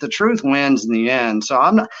bit, but the truth wins in the end. So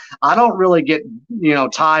I don't really get,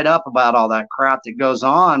 tied up about all that crap that goes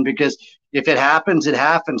on, because if it happens, it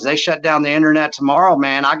happens. They shut down the internet tomorrow,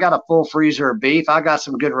 man. I got a full freezer of beef. I got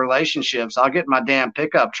some good relationships. I'll get my damn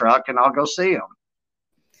pickup truck and I'll go see them.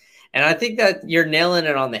 And I think that you're nailing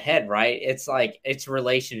it on the head, right? It's like, it's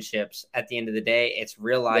relationships at the end of the day. It's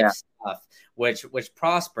real life stuff, which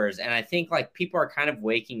prospers. And I think like people are kind of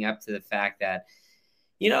waking up to the fact that,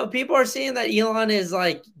 people are seeing that Elon is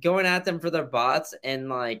like going at them for their bots and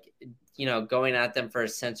like, going at them for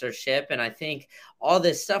censorship. And I think all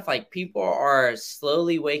this stuff, like people are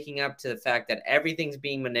slowly waking up to the fact that everything's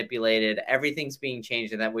being manipulated, everything's being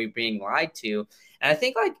changed, and that we're being lied to. And I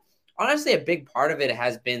think like, honestly, a big part of it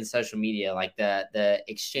has been social media, like the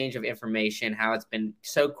exchange of information, how it's been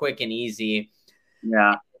so quick and easy.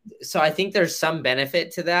 Yeah. So I think there's some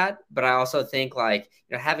benefit to that, but I also think like,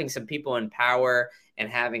 having some people in power and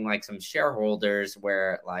having like some shareholders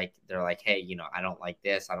where like, they're like, hey, I don't like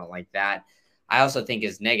this, I don't like that, I also think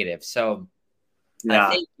is negative. So I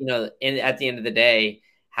think, at the end of the day,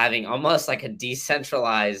 having almost like a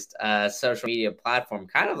decentralized social media platform,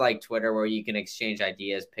 kind of like Twitter, where you can exchange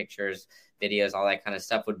ideas, pictures, videos, all that kind of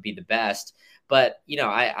stuff would be the best. But,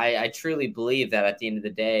 I truly believe that at the end of the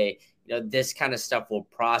day, this kind of stuff will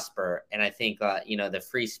prosper. And I think, the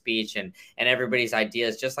free speech and everybody's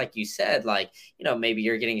ideas, just like you said, like, maybe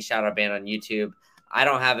you're getting shadow banned on YouTube. I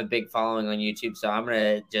don't have a big following on YouTube, so I'm going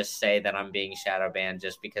to just say that I'm being shadow banned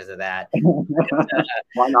just because of that.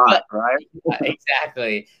 Why not, right?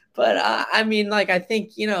 Exactly. But I mean, like, I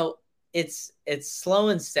think, it's slow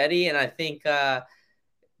and steady. And I think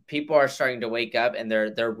people are starting to wake up, and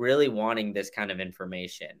they're really wanting this kind of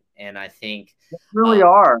information. And I think They really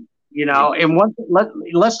are. And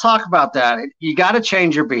let's talk about that. You got to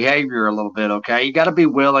change your behavior a little bit, okay? You got to be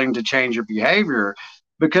willing to change your behavior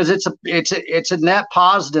because it's a net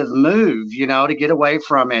positive move, to get away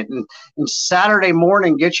from it. And Saturday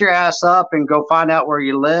morning, get your ass up and go find out where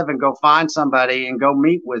you live and go find somebody and go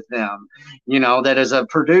meet with them, that is a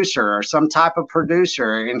producer or some type of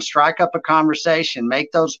producer, and strike up a conversation,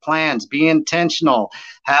 make those plans, be intentional,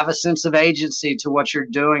 have a sense of agency to what you're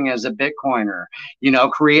doing as a Bitcoiner.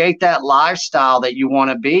 Create that lifestyle that you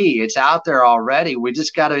want to be. It's out there already. We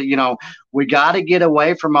just got to, we got to get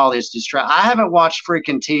away from all this I haven't watched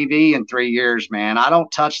freaking TV in 3 years, man. I don't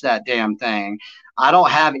touch that damn thing. I don't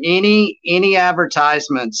have any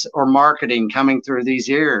advertisements or marketing coming through these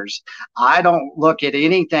ears. I don't look at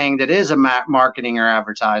anything that is a marketing or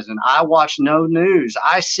advertising. I watch no news.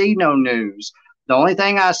 I see no news. The only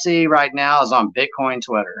thing I see right now is on Bitcoin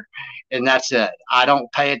Twitter, and that's it. I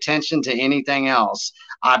don't pay attention to anything else.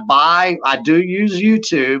 I do use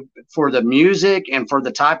YouTube for the music and for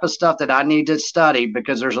the type of stuff that I need to study,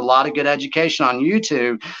 because there's a lot of good education on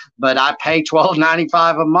YouTube, but I pay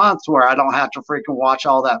 $12.95 a month where I don't have to freaking watch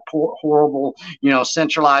all that horrible,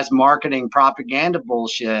 centralized marketing propaganda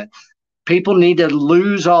bullshit. People need to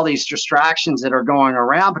lose all these distractions that are going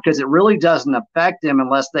around, because it really doesn't affect them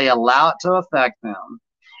unless they allow it to affect them.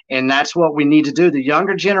 And that's what we need to do. The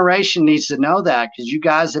younger generation needs to know that, because you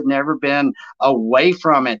guys have never been away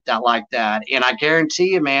from it like that. And I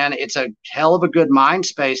guarantee you, man, it's a hell of a good mind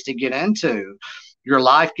space to get into. Your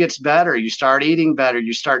life gets better. You start eating better.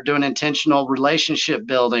 You start doing intentional relationship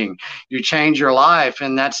building. You change your life.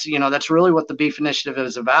 And that's really what the Beef Initiative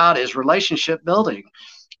is about, is relationship building.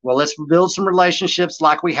 Well, let's build some relationships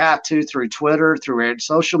like we have to through Twitter, through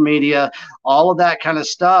social media, all of that kind of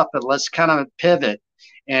stuff. But let's kind of pivot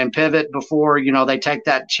before, they take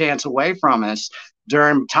that chance away from us.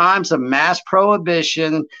 During times of mass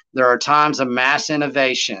prohibition, there are times of mass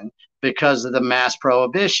innovation because of the mass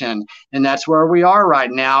prohibition. And that's where we are right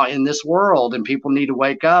now in this world. And people need to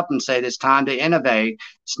wake up and say, it's time to innovate.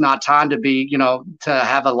 It's not time to be, to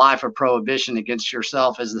have a life of prohibition against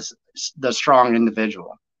yourself as the strong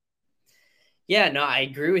individual. Yeah, no, I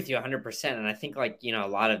agree with you 100%. And I think a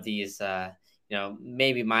lot of these,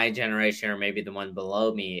 maybe my generation or maybe the one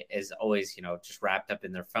below me is always, just wrapped up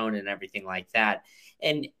in their phone and everything like that.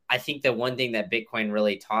 And I think the one thing that Bitcoin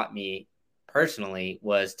really taught me personally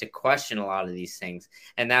was to question a lot of these things.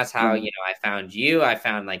 And that's how, I found you. I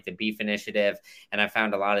found the Beef Initiative, and I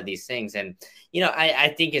found a lot of these things. And,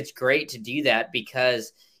 I think it's great to do that,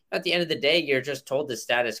 because at the end of the day, you're just told the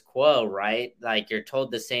status quo, right? Like, you're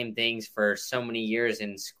told the same things for so many years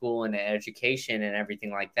in school and education and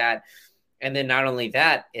everything like that. And then not only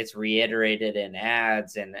that, it's reiterated in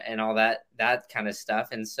ads and all that kind of stuff.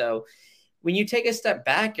 And so when you take a step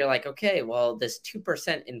back, you're like, okay, well, this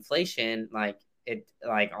 2% inflation,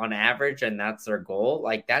 on average, and that's their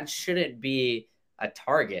goal, that shouldn't be a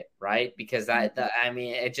target, right? Because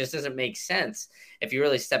it just doesn't make sense if you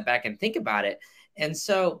really step back and think about it. And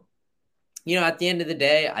so, at the end of the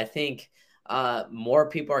day, I think more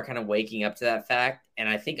people are kind of waking up to that fact. And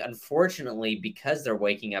I think, unfortunately, because they're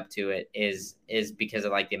waking up to it is because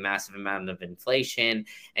of the massive amount of inflation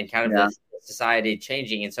and kind of the society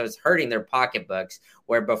changing. And so it's hurting their pocketbooks,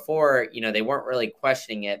 where before, they weren't really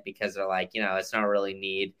questioning it, because they're like, it's not really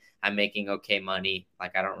need. I'm making okay money. I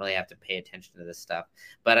don't really have to pay attention to this stuff.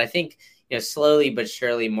 But I think, slowly but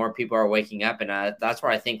surely more people are waking up. And that's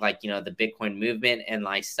where I think the Bitcoin movement and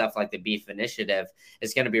stuff like the Beef Initiative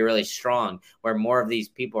is going to be really strong, where more of these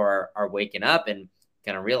people are waking up and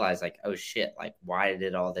going to realize oh shit, why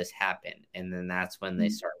did all this happen? And then that's when they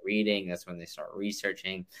start reading. That's when they start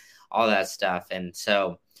researching all that stuff. And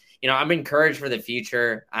so, I'm encouraged for the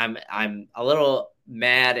future. I'm a little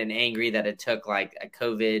mad and angry that it took a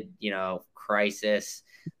COVID, crisis,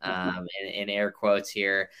 in air quotes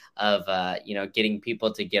here, of, getting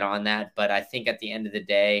people to get on that. But I think at the end of the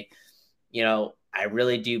day, I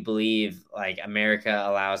really do believe America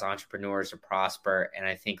allows entrepreneurs to prosper. And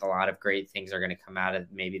I think a lot of great things are going to come out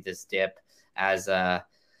of maybe this dip, as, a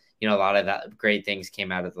lot of that great things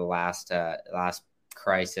came out of the last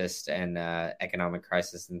crisis and economic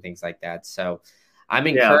crisis and things like that. So I'm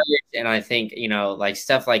encouraged. And I think,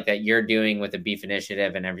 stuff like that you're doing with the Beef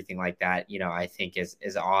Initiative and everything like that, I think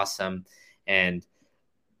is awesome. And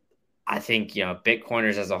I think,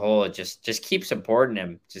 Bitcoiners as a whole, just keep supporting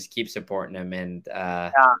him. Just keep supporting him. And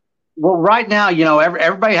well, right now,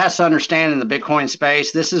 everybody has to understand in the Bitcoin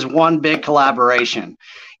space, this is one big collaboration.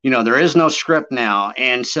 There is no script now.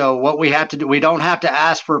 And so what we have to do, we don't have to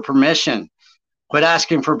ask for permission Quit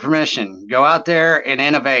asking for permission. Go out there and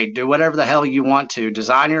innovate. Do whatever the hell you want to.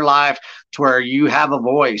 Design your life to where you have a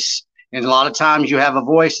voice. And a lot of times you have a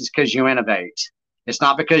voice is because you innovate. It's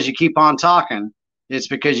not because you keep on talking. It's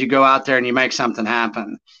because you go out there and you make something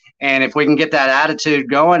happen. And if we can get that attitude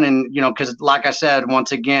going, and because like I said,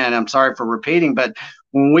 once again, I'm sorry for repeating, but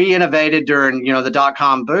when we innovated during the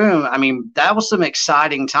dot-com boom, I mean, that was some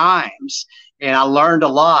exciting times, and I learned a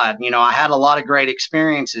lot. I had a lot of great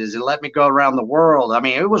experiences. It let me go around the world. I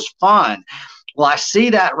mean, it was fun. Well, I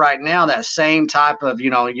see that right now, that same type of,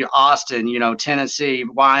 Austin, Tennessee,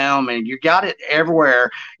 Wyoming, you got it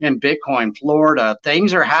everywhere in Bitcoin, Florida.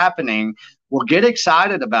 Things are happening. Well, get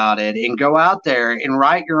excited about it and go out there and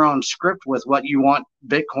write your own script with what you want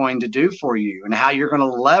Bitcoin to do for you and how you're going to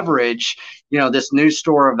leverage, this new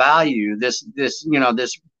store of value, this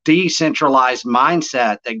decentralized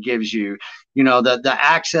mindset that gives you, the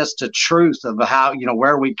access to truth of how,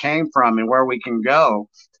 where we came from and where we can go.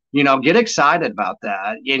 Get excited about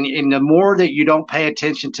that. And the more that you don't pay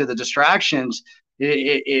attention to the distractions,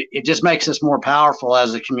 it just makes us more powerful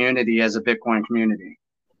as a community, as a Bitcoin community.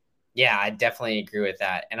 Yeah, I definitely agree with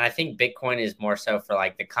that. And I think Bitcoin is more so for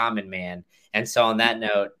like the common man. And so on that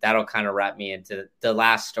note, that'll kind of wrap me into the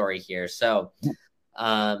last story here. So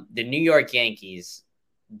the New York Yankees,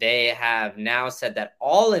 they have now said that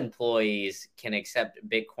all employees can accept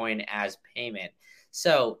Bitcoin as payment.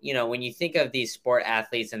 So, when you think of these sport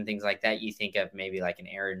athletes and things like that, you think of maybe like an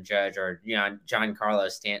Aaron Judge or, John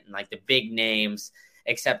Carlos Stanton, like the big names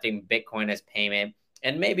accepting Bitcoin as payment.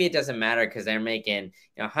 And maybe it doesn't matter because they're making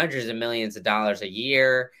hundreds of millions of dollars a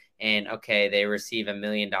year. And okay, they receive $1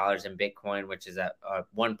 million in Bitcoin, which is a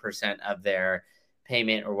 1% of their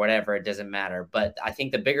payment or whatever. It doesn't matter. But I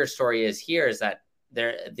think the bigger story is that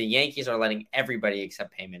the Yankees are letting everybody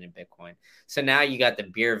accept payment in Bitcoin. So now you got the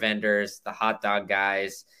beer vendors, the hot dog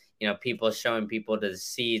guys, people showing people to the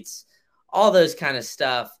seats, all those kind of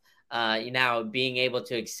stuff. Now being able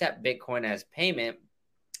to accept Bitcoin as payment.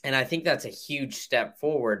 And I think that's a huge step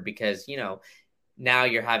forward because, now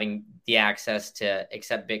you're having the access to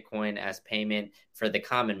accept Bitcoin as payment for the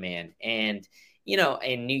common man. And,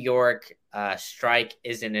 in New York, Strike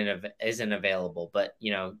isn't available, but,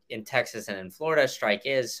 in Texas and in Florida, Strike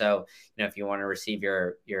is. So, if you want to receive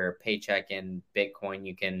your paycheck in Bitcoin,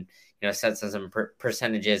 you can, set some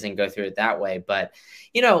percentages and go through it that way. But,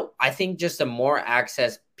 I think just the more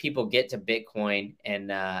access people get to Bitcoin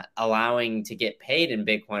and allowing to get paid in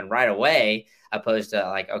Bitcoin right away, opposed to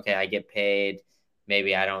like, okay, I get paid,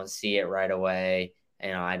 maybe I don't see it right away.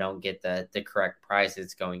 I don't get the correct price.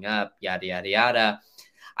 It's going up, yada, yada, yada.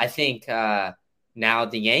 I think now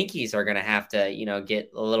the Yankees are going to have to,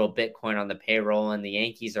 get a little Bitcoin on the payroll, and the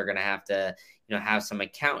Yankees are going to have to, have some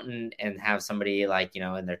accountant and have somebody like,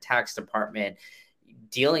 in their tax department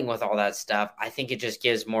dealing with all that stuff. I think it just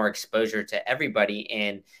gives more exposure to everybody,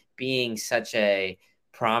 and being such a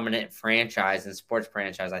prominent franchise and sports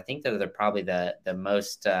franchise, I think that they're probably the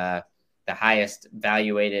most, the highest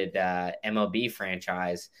valuated MLB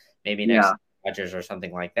franchise, maybe next to Dodgers or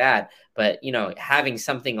something like that. But, having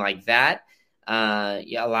something like that,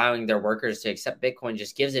 allowing their workers to accept Bitcoin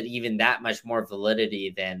just gives it even that much more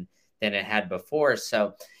validity than it had before.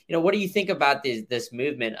 So, what do you think about this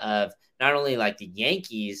movement of not only like the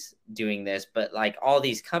Yankees doing this, but like all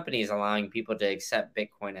these companies allowing people to accept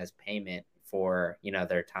Bitcoin as payment for,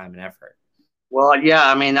 their time and effort? Well, yeah,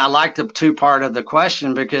 I mean, I like the two part of the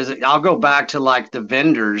question because I'll go back to like the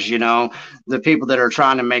vendors, the people that are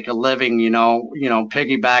trying to make a living,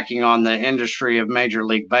 piggybacking on the industry of Major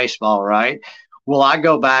League Baseball, right? Well, I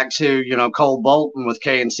go back to, Cole Bolton with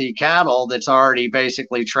K&C Cattle that's already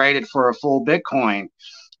basically traded for a full Bitcoin.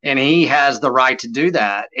 And he has the right to do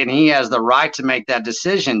that. And he has the right to make that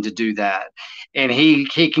decision to do that. And he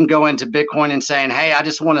can go into Bitcoin and saying, hey, I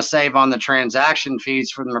just want to save on the transaction fees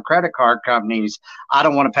from the credit card companies. I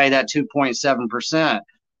don't want to pay that 2.7%.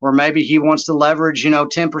 Or maybe he wants to leverage,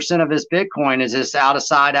 10% of his Bitcoin is this out of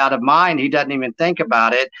sight, out of mind. He doesn't even think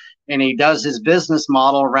about it. And he does his business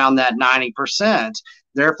model around that 90%.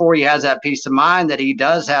 Therefore, he has that peace of mind that he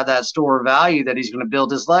does have that store of value that he's going to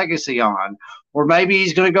build his legacy on. Or maybe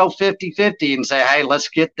he's going to go 50-50 and say, hey, let's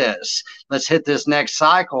get this. Let's hit this next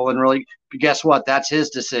cycle. And really, guess what? That's his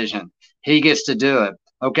decision. He gets to do it.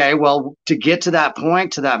 Okay, well, to get to that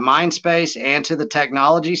point, to that mind space and to the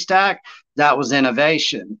technology stack, that was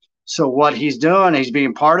innovation. So what he's doing, he's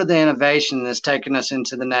being part of the innovation that's taking us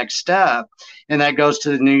into the next step. And that goes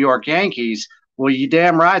to the New York Yankees. Well, you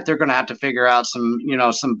damn right they're going to have to figure out some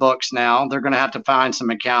books now. They're going to have to find some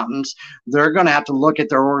accountants. They're going to have to look at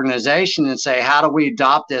their organization and say, how do we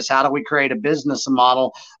adopt this? How do we create a business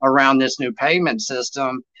model around this new payment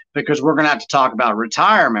system? because we're going to have to talk about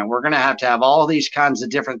retirement. We're going to have all these kinds of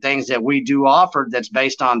different things that we do offer that's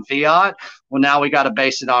based on fiat. Well, now we got to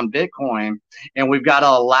base it on Bitcoin, and we've got to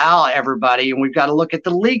allow everybody, and we've got to look at the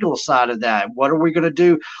legal side of that. What are we going to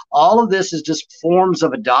do? All of this is just forms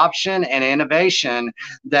of adoption and innovation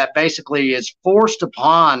that basically is forced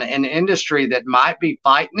upon an industry that might be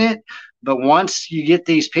fighting it. But once you get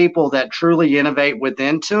these people that truly innovate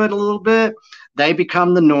within to it a little bit, they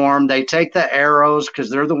become the norm. They take the arrows because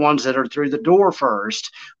they're the ones that are through the door first.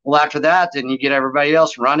 Well, after that, then you get everybody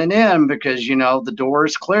else running in because, the door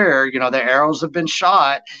is clear. The arrows have been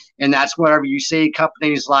shot. And that's whenever you see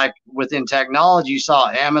companies like within technology, you saw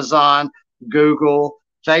Amazon, Google,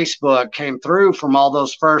 Facebook came through from all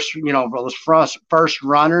those first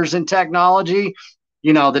runners in technology.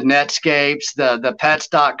 The Netscapes, the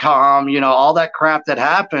pets.com, all that crap that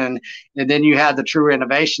happened. And then you had the true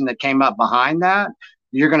innovation that came up behind that.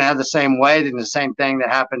 You're going to have the same way and the same thing that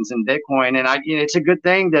happens in Bitcoin. And it's a good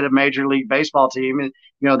thing that a Major League Baseball team,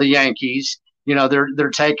 the Yankees, they're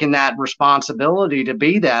taking that responsibility to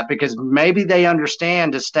be that, because maybe they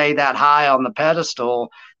understand to stay that high on the pedestal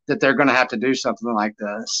that they're going to have to do something like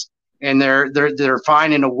this. And they're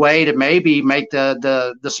finding a way to maybe make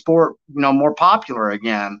the sport more popular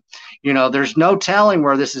again. There's no telling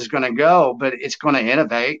where this is going to go, but it's going to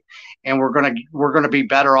innovate, and we're going to be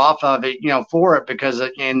better off of it for it, because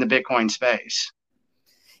in the Bitcoin space.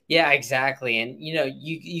 Yeah, exactly. And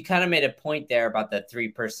you kind of made a point there about the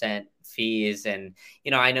 3% fees, and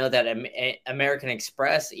I know that American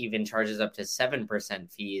Express even charges up to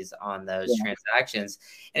 7% fees on those transactions,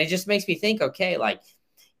 and it just makes me think, okay, like,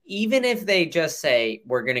 even if they just say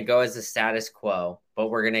we're going to go as a status quo, but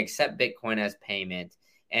we're going to accept Bitcoin as payment,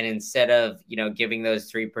 and instead of giving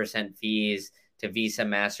those 3% fees to Visa,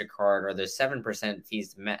 MasterCard, or those 7%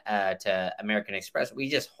 fees to American Express, we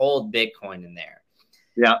just hold Bitcoin in there.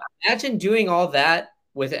 Yeah, imagine doing all that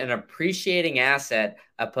with an appreciating asset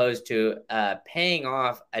opposed to paying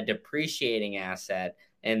off a depreciating asset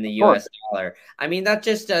in the US dollar. I mean, that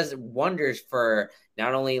just does wonders for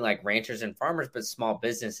not only like ranchers and farmers, but small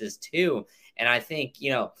businesses too. And I think,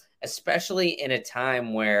 especially in a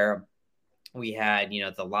time where we had,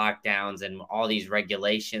 the lockdowns and all these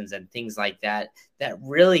regulations and things like that, that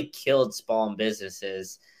really killed small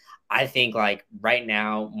businesses. I think like right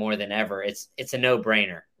now more than ever, it's a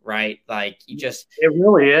no-brainer. Right? Like it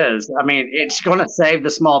really is. I mean, it's going to save the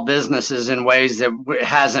small businesses in ways that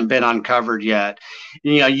hasn't been uncovered yet.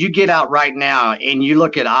 You get out right now and you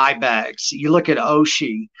look at IBEX, you look at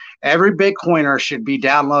Oshi. Every Bitcoiner should be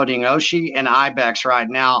downloading Oshi and IBEX right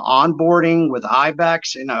now, onboarding with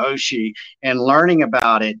IBEX and Oshi and learning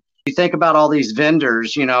about it. You think about all these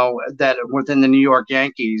vendors, that within the New York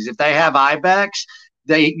Yankees, if they have IBEX,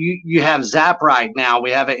 you have Zap right now. We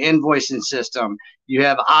have an invoicing system. You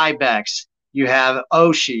have IBEX, you have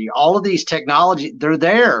Oshi, all of these technology, they're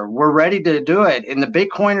there. We're ready to do it. And the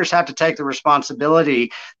Bitcoiners have to take the responsibility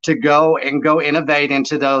to go innovate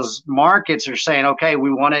into those markets. Or saying, okay, we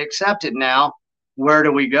want to accept it now. Where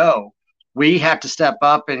do we go? We have to step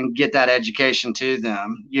up and get that education to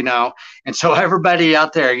them, And so everybody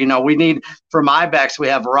out there, we need, from IBEX, we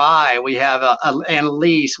have Rye, we have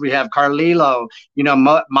Annalise, we have Carlilo,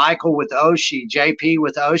 Michael with Oshi, JP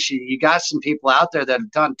with Oshi. You got some people out there that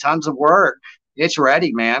have done tons of work. It's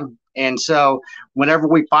ready, man. And so whenever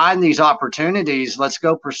we find these opportunities, let's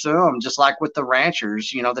go pursue them, just like with the ranchers.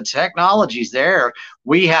 The technology's there.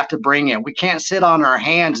 We have to bring it. We can't sit on our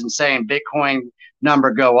hands and saying Bitcoin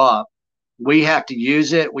number go up. We have to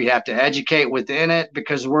use it. We have to educate within it,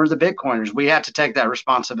 because we're the Bitcoiners. We have to take that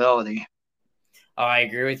responsibility. Oh, I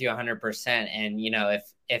agree with you 100%. And,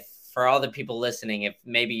 if for all the people listening, if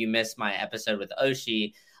maybe you missed my episode with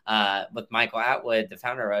Oshi, with Michael Atwood, the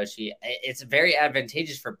founder of Oshi, it's very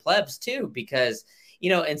advantageous for plebs too, because,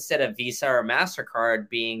 instead of Visa or MasterCard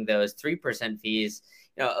being those 3% fees,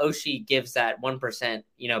 Oshi gives that 1%,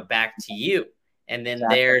 back to you. And then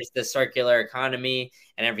there's the circular economy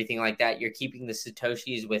and everything like that. You're keeping the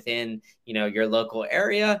Satoshis within, your local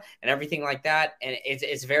area and everything like that. And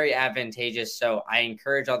it's very advantageous. So I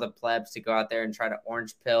encourage all the plebs to go out there and try to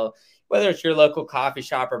orange pill, whether it's your local coffee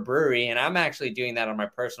shop or brewery. And I'm actually doing that on my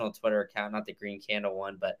personal Twitter account, not the Green Candle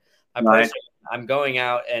one, but I'm going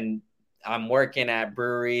out and I'm working at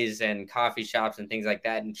breweries and coffee shops and things like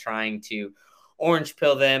that and trying to orange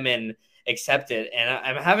pill them and accept it. And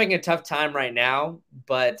I'm having a tough time right now,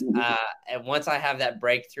 but and once I have that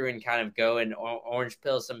breakthrough and kind of go and orange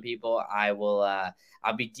pill some people, I'll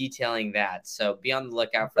be detailing that. So be on the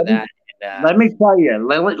lookout for that. And,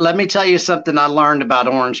 let me tell you something I learned about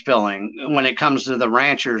orange pilling when it comes to the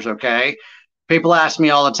ranchers. Okay. people ask me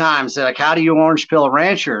all the time, say like, how do you orange pill a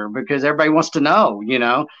rancher? Because everybody wants to know, you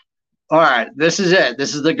know. All right, this is it.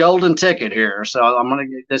 This is the golden ticket here. So I'm gonna.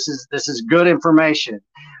 This is good information.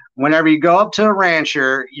 Whenever you go up to a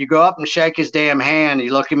rancher, you go up and shake his damn hand.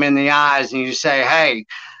 You look him in the eyes and you say, "Hey,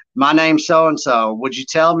 my name's so and so. Would you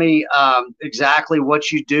tell me exactly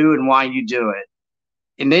what you do and why you do it?"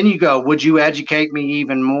 And then you go, "Would you educate me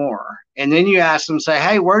even more?" And then you ask them, say,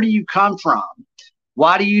 "Hey, where do you come from?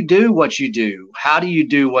 Why do you do what you do? How do you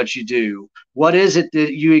do what you do? What is it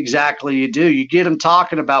that you do?" You get them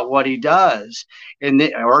talking about what he does,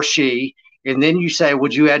 or she, and then you say,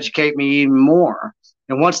 "Would you educate me even more?"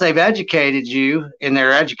 And once they've educated you, and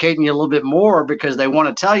they're educating you a little bit more because they want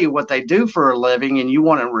to tell you what they do for a living, and you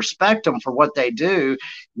want to respect them for what they do,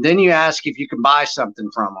 then you ask if you can buy something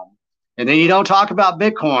from them. And then you don't talk about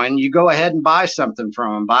Bitcoin. You go ahead and buy something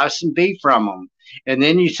from them, buy some beef from them. And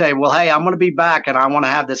then you say, well, hey, I'm going to be back and I want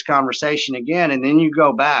to have this conversation again. And then you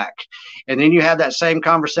go back and then you have that same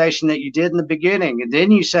conversation that you did in the beginning. And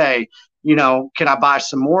then you say, you know, can I buy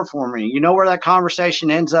some more for me? You know where that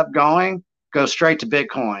conversation ends up going? Go straight to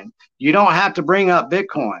Bitcoin. You don't have to bring up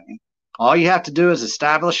Bitcoin. All you have to do is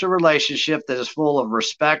establish a relationship that is full of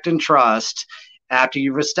respect and trust. After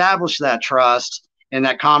you've established that trust, and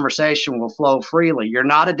that conversation will flow freely. You're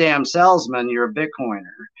not a damn salesman, you're a Bitcoiner.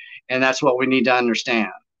 And that's what we need to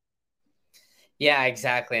understand. Yeah,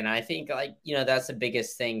 exactly. And I think like, that's the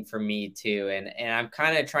biggest thing for me too. And I'm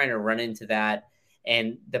kind of trying to run into that.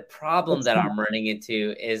 And the problem that I'm running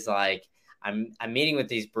into is like I'm meeting with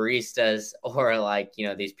these baristas or like,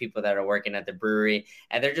 these people that are working at the brewery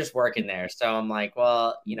and they're just working there. So I'm like,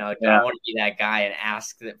 well, do I want to be that guy and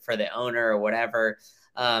ask for the owner or whatever?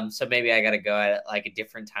 So maybe I got to go at like a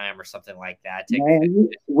different time or something like that. Man,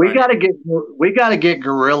 we got to get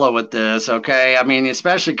gorilla with this. Okay. I mean,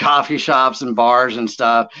 especially coffee shops and bars and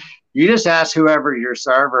stuff. You just ask whoever your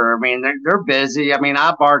server. I mean, they're busy. I mean,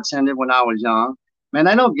 I bartended when I was young. Man,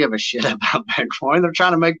 they don't give a shit about Bitcoin. They're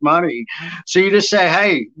trying to make money. So you just say,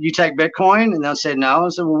 hey, you take Bitcoin? And they'll say no.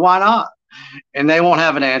 And say, well, why not? And they won't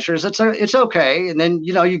have an answer. It's okay. And then,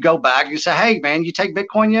 you go back, you say, hey, man, you take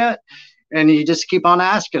Bitcoin yet? And you just keep on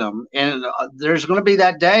asking them. And there's going to be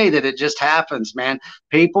that day that it just happens, man.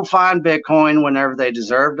 People find Bitcoin whenever they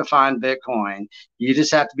deserve to find Bitcoin. You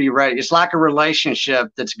just have to be ready. It's like a relationship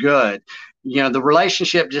that's good. The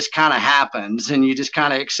relationship just kind of happens and you just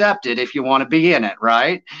kind of accept it if you want to be in it,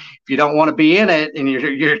 right? If you don't want to be in it and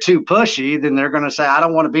you're too pushy, then they're going to say, I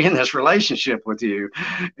don't want to be in this relationship with you.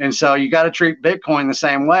 And so you got to treat Bitcoin the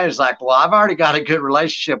same way. It's like, well, I've already got a good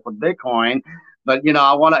relationship with Bitcoin. But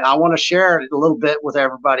I want to share it a little bit with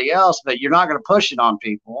everybody else. But you're not going to push it on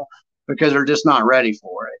people because they're just not ready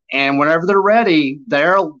for it. And whenever they're ready,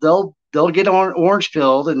 they'll get orange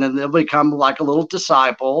pilled, and then they'll become like a little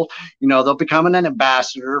disciple. They'll become an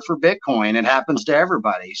ambassador for Bitcoin. It happens to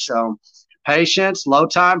everybody. So patience, low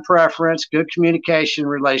time preference, good communication,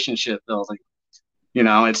 relationship building.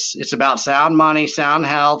 It's about sound money, sound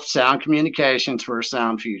health, sound communications for a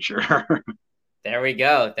sound future. There we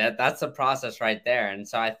go. That's the process right there. And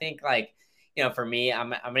so I think like, for me, I'm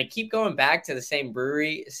going to keep going back to the same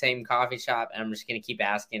brewery, same coffee shop, and I'm just going to keep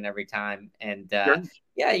asking every time. And sure.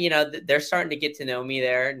 Yeah, they're starting to get to know me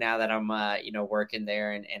there now that I'm, working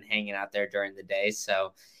there and hanging out there during the day.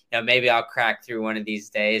 So, maybe I'll crack through one of these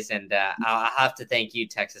days, and I'll have to thank you,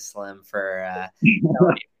 Texas Slim, for.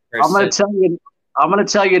 I'm going to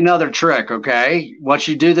tell you another trick. Okay, what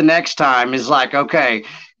you do the next time is like, okay,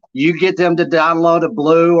 you get them to download a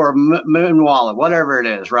Blue or Moon wallet, whatever it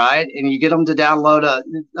is, right? And you get them to download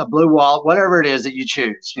a Blue wallet, whatever it is that you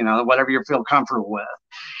choose, whatever you feel comfortable with.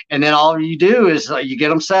 And then all you do is you get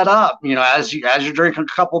them set up, as you're drinking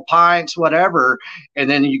a couple pints, whatever, and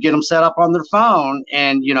then you get them set up on their phone.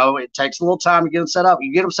 And, it takes a little time to get them set up.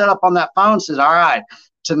 You get them set up on that phone, says, all right,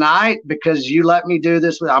 tonight, because you let me do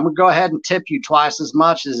this, I'm going to go ahead and tip you twice as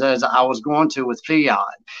much as I was going to with fiat.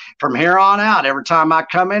 From here on out, every time I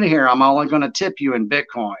come in here, I'm only going to tip you in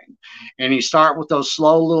Bitcoin. And you start with those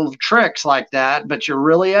slow little tricks like that, but you're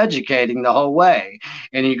really educating the whole way.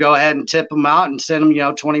 And you go ahead and tip them out and send them,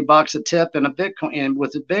 $20 a tip in a Bitcoin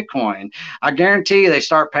with a Bitcoin. I guarantee you they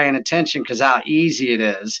start paying attention because how easy it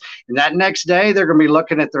is. And that next day, they're going to be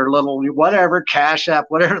looking at their little whatever Cash App,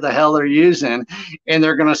 whatever the hell they're using, and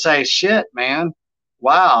they're going to say, shit, man,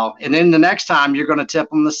 wow. And then the next time you're going to tip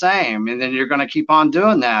them the same. And then you're going to keep on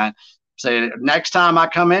doing that. Say, next time I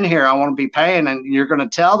come in here, I want to be paying. And you're going to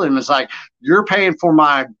tell them, it's like, you're paying for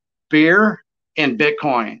my beer in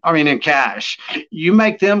Bitcoin. I mean, in cash. You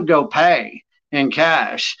make them go pay in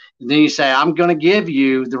cash. And then you say, I'm going to give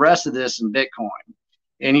you the rest of this in Bitcoin.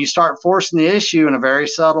 And you start forcing the issue in a very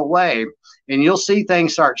subtle way. and you'll see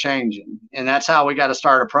things start changing. And that's how we got to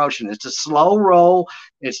start approaching it. It's a slow roll.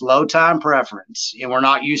 It's low time preference, and we're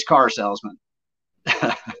not used car salesmen.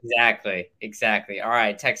 Exactly. All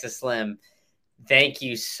right, Texas Slim. Thank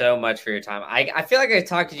you so much for your time. I feel like I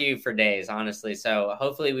talked to you for days, honestly. So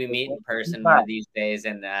hopefully we meet in person one of these days,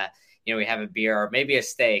 and we have a beer or maybe a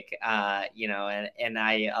steak, and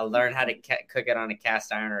I learn how to cook it on a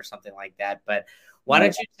cast iron or something like that. But why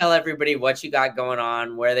don't you tell everybody what you got going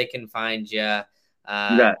on, where they can find you,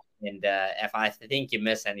 and if I think you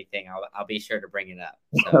miss anything, I'll be sure to bring it up.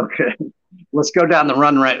 So. Okay. Let's go down the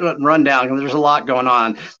rundown. There's a lot going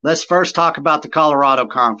on. Let's first talk about the Colorado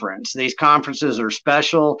Conference. These conferences are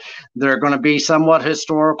special. They're going to be somewhat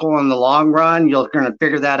historical in the long run. You're going to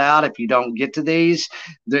figure that out if you don't get to these.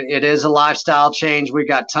 It is a lifestyle change. We've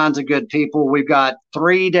got tons of good people. We've got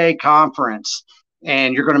 3-day conference,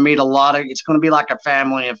 and you're going to meet it's going to be like a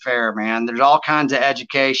family affair, man. There's all kinds of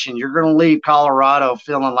education. You're going to leave Colorado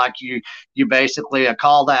feeling like you basically a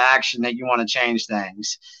call to action that you want to change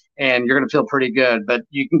things. And you're going to feel pretty good. But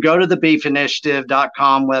you can go to the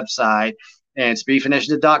beefinitiative.com website, and it's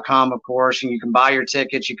beefinitiative.com, of course, and you can buy your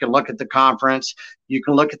tickets. You can look at the conference. You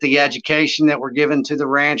can look at the education that we're giving to the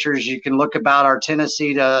ranchers. You can look about our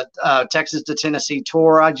Texas to Tennessee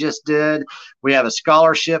tour I just did. We have a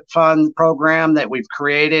scholarship fund program that we've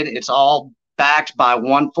created. It's all backed by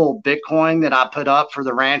one full Bitcoin that I put up for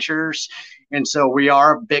the ranchers. And so we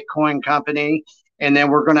are a Bitcoin company. And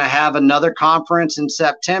then we're going to have another conference in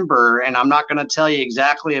September. And I'm not going to tell you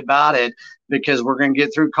exactly about it because we're going to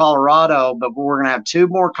get through Colorado, but we're going to have 2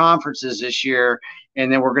 more conferences this year.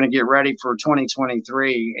 And then we're going to get ready for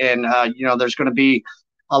 2023. And, there's going to be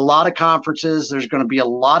a lot of conferences. There's going to be a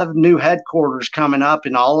lot of new headquarters coming up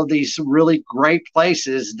in all of these really great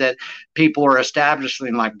places that people are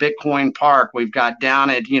establishing, like Bitcoin Park. We've got down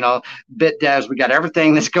at, BitDevs. We got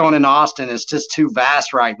everything that's going in Austin. It's just too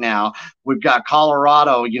vast right now. We've got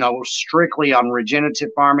Colorado, strictly on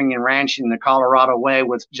regenerative farming and ranching the Colorado way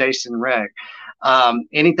with Jason Rick.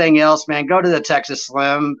 Anything else, man, go to the Texas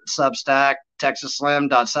Slim Substack,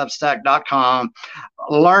 texasslim.substack.com.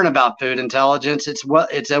 Learn about food intelligence.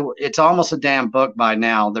 It's almost a damn book by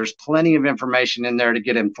now. There's plenty of information in there to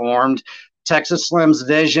get informed. Texas Slim's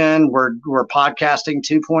vision. We're podcasting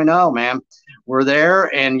 2.0, man. We're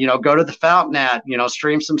there, and go to the Fountain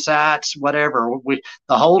stream some sats, whatever.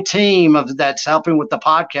 The whole team that's helping with the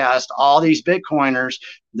podcast, all these Bitcoiners,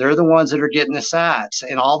 they're the ones that are getting the sats,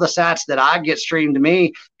 and all the sats that I get streamed to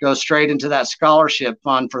me go straight into that scholarship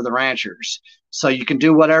fund for the ranchers. So you can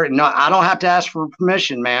do whatever. No, I don't have to ask for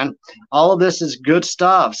permission, man. All of this is good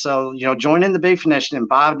stuff. So join in the Beef Initiative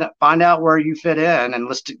and find out where you fit in, and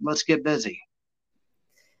let's get busy.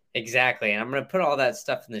 Exactly. And I'm going to put all that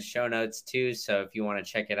stuff in the show notes too. So if you want to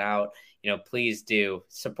check it out, please do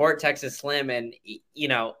support Texas Slim. And,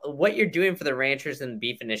 what you're doing for the ranchers and the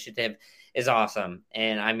Beef Initiative is awesome.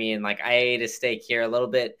 And I mean, like, I ate a steak here a little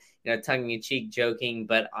bit, tongue in cheek joking,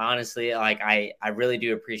 but honestly, like, I really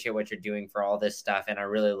do appreciate what you're doing for all this stuff. And I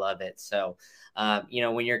really love it. So,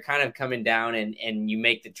 when you're kind of coming down and you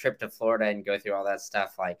make the trip to Florida and go through all that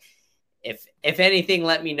stuff, like, if anything,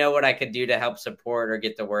 let me know what I could do to help support or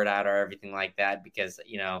get the word out or everything like that, because,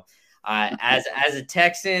 as a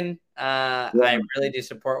Texan, I really do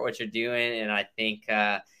support what you're doing. And I think,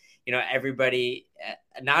 everybody,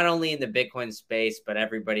 not only in the Bitcoin space, but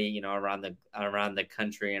everybody, around the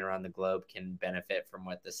country and around the globe can benefit from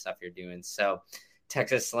what this stuff you're doing. So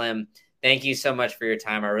Texas Slim, thank you so much for your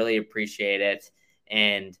time. I really appreciate it.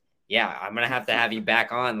 And yeah, I'm going to have you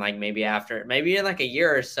back on, like maybe in like a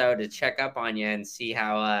year or so, to check up on you and see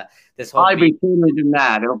how this whole probably be sooner than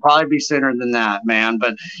that. It'll probably be sooner than that, man.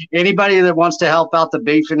 But anybody that wants to help out the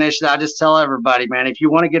Beef Initiative, I just tell everybody, man, if you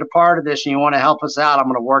want to get a part of this and you want to help us out, I'm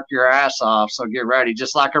going to work your ass off. So get ready,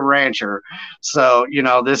 just like a rancher. So,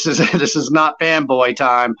 this is not fanboy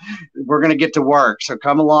time. We're going to get to work. So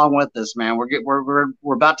come along with us, man.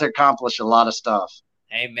 We're about to accomplish a lot of stuff.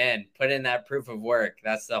 Amen. Put in that proof of work.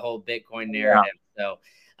 That's the whole Bitcoin narrative. Yeah. So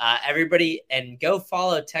everybody, and go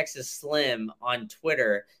follow Texas Slim on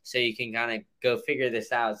Twitter so you can kind of go figure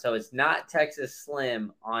this out. So it's not Texas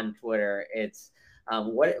Slim on Twitter. It's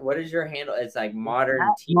what is your handle? It's like Modern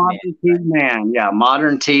T-Man. Yeah,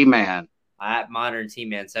 Modern T-Man. At Modern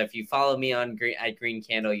T-Man. So if you follow me on Green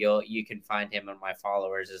Candle, you can find him on my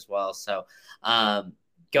followers as well. So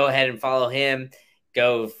go ahead and follow him.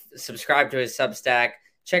 Go subscribe to his Substack.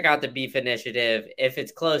 Check out the Beef Initiative. If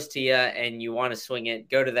it's close to you and you want to swing it,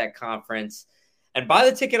 go to that conference and buy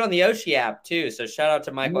the ticket on the Oshi app too. So shout out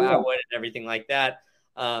to Michael Atwood and everything like that.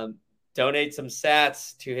 Donate some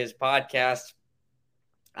sats to his podcast.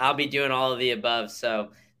 I'll be doing all of the above.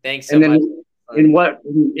 So thanks so much. And what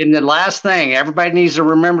in the last thing, everybody needs to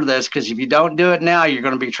remember this, because if you don't do it now, you're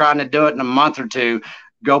going to be trying to do it in a month or two.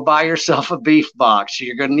 Go buy yourself a beef box.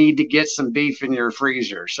 You're going to need to get some beef in your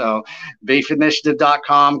freezer. So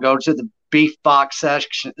beefinitiative.com, go to the beef box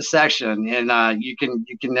section, and you can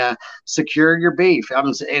secure your beef.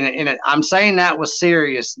 I'm saying that with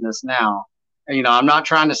seriousness now. I'm not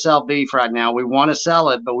trying to sell beef right now. We want to sell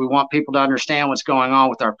it, but we want people to understand what's going on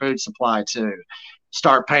with our food supply too.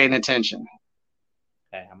 Start paying attention.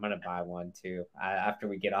 Okay, I'm gonna buy one too after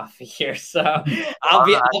we get off of here. So I'll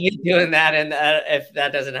be doing that, and if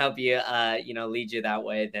that doesn't help you, lead you that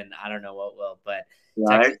way, then I don't know what will. But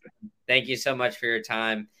Right. Texas, thank you so much for your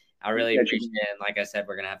time. I really appreciate it. And like I said,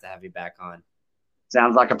 we're gonna have to have you back on.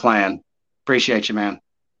 Sounds like a plan. Appreciate you, man.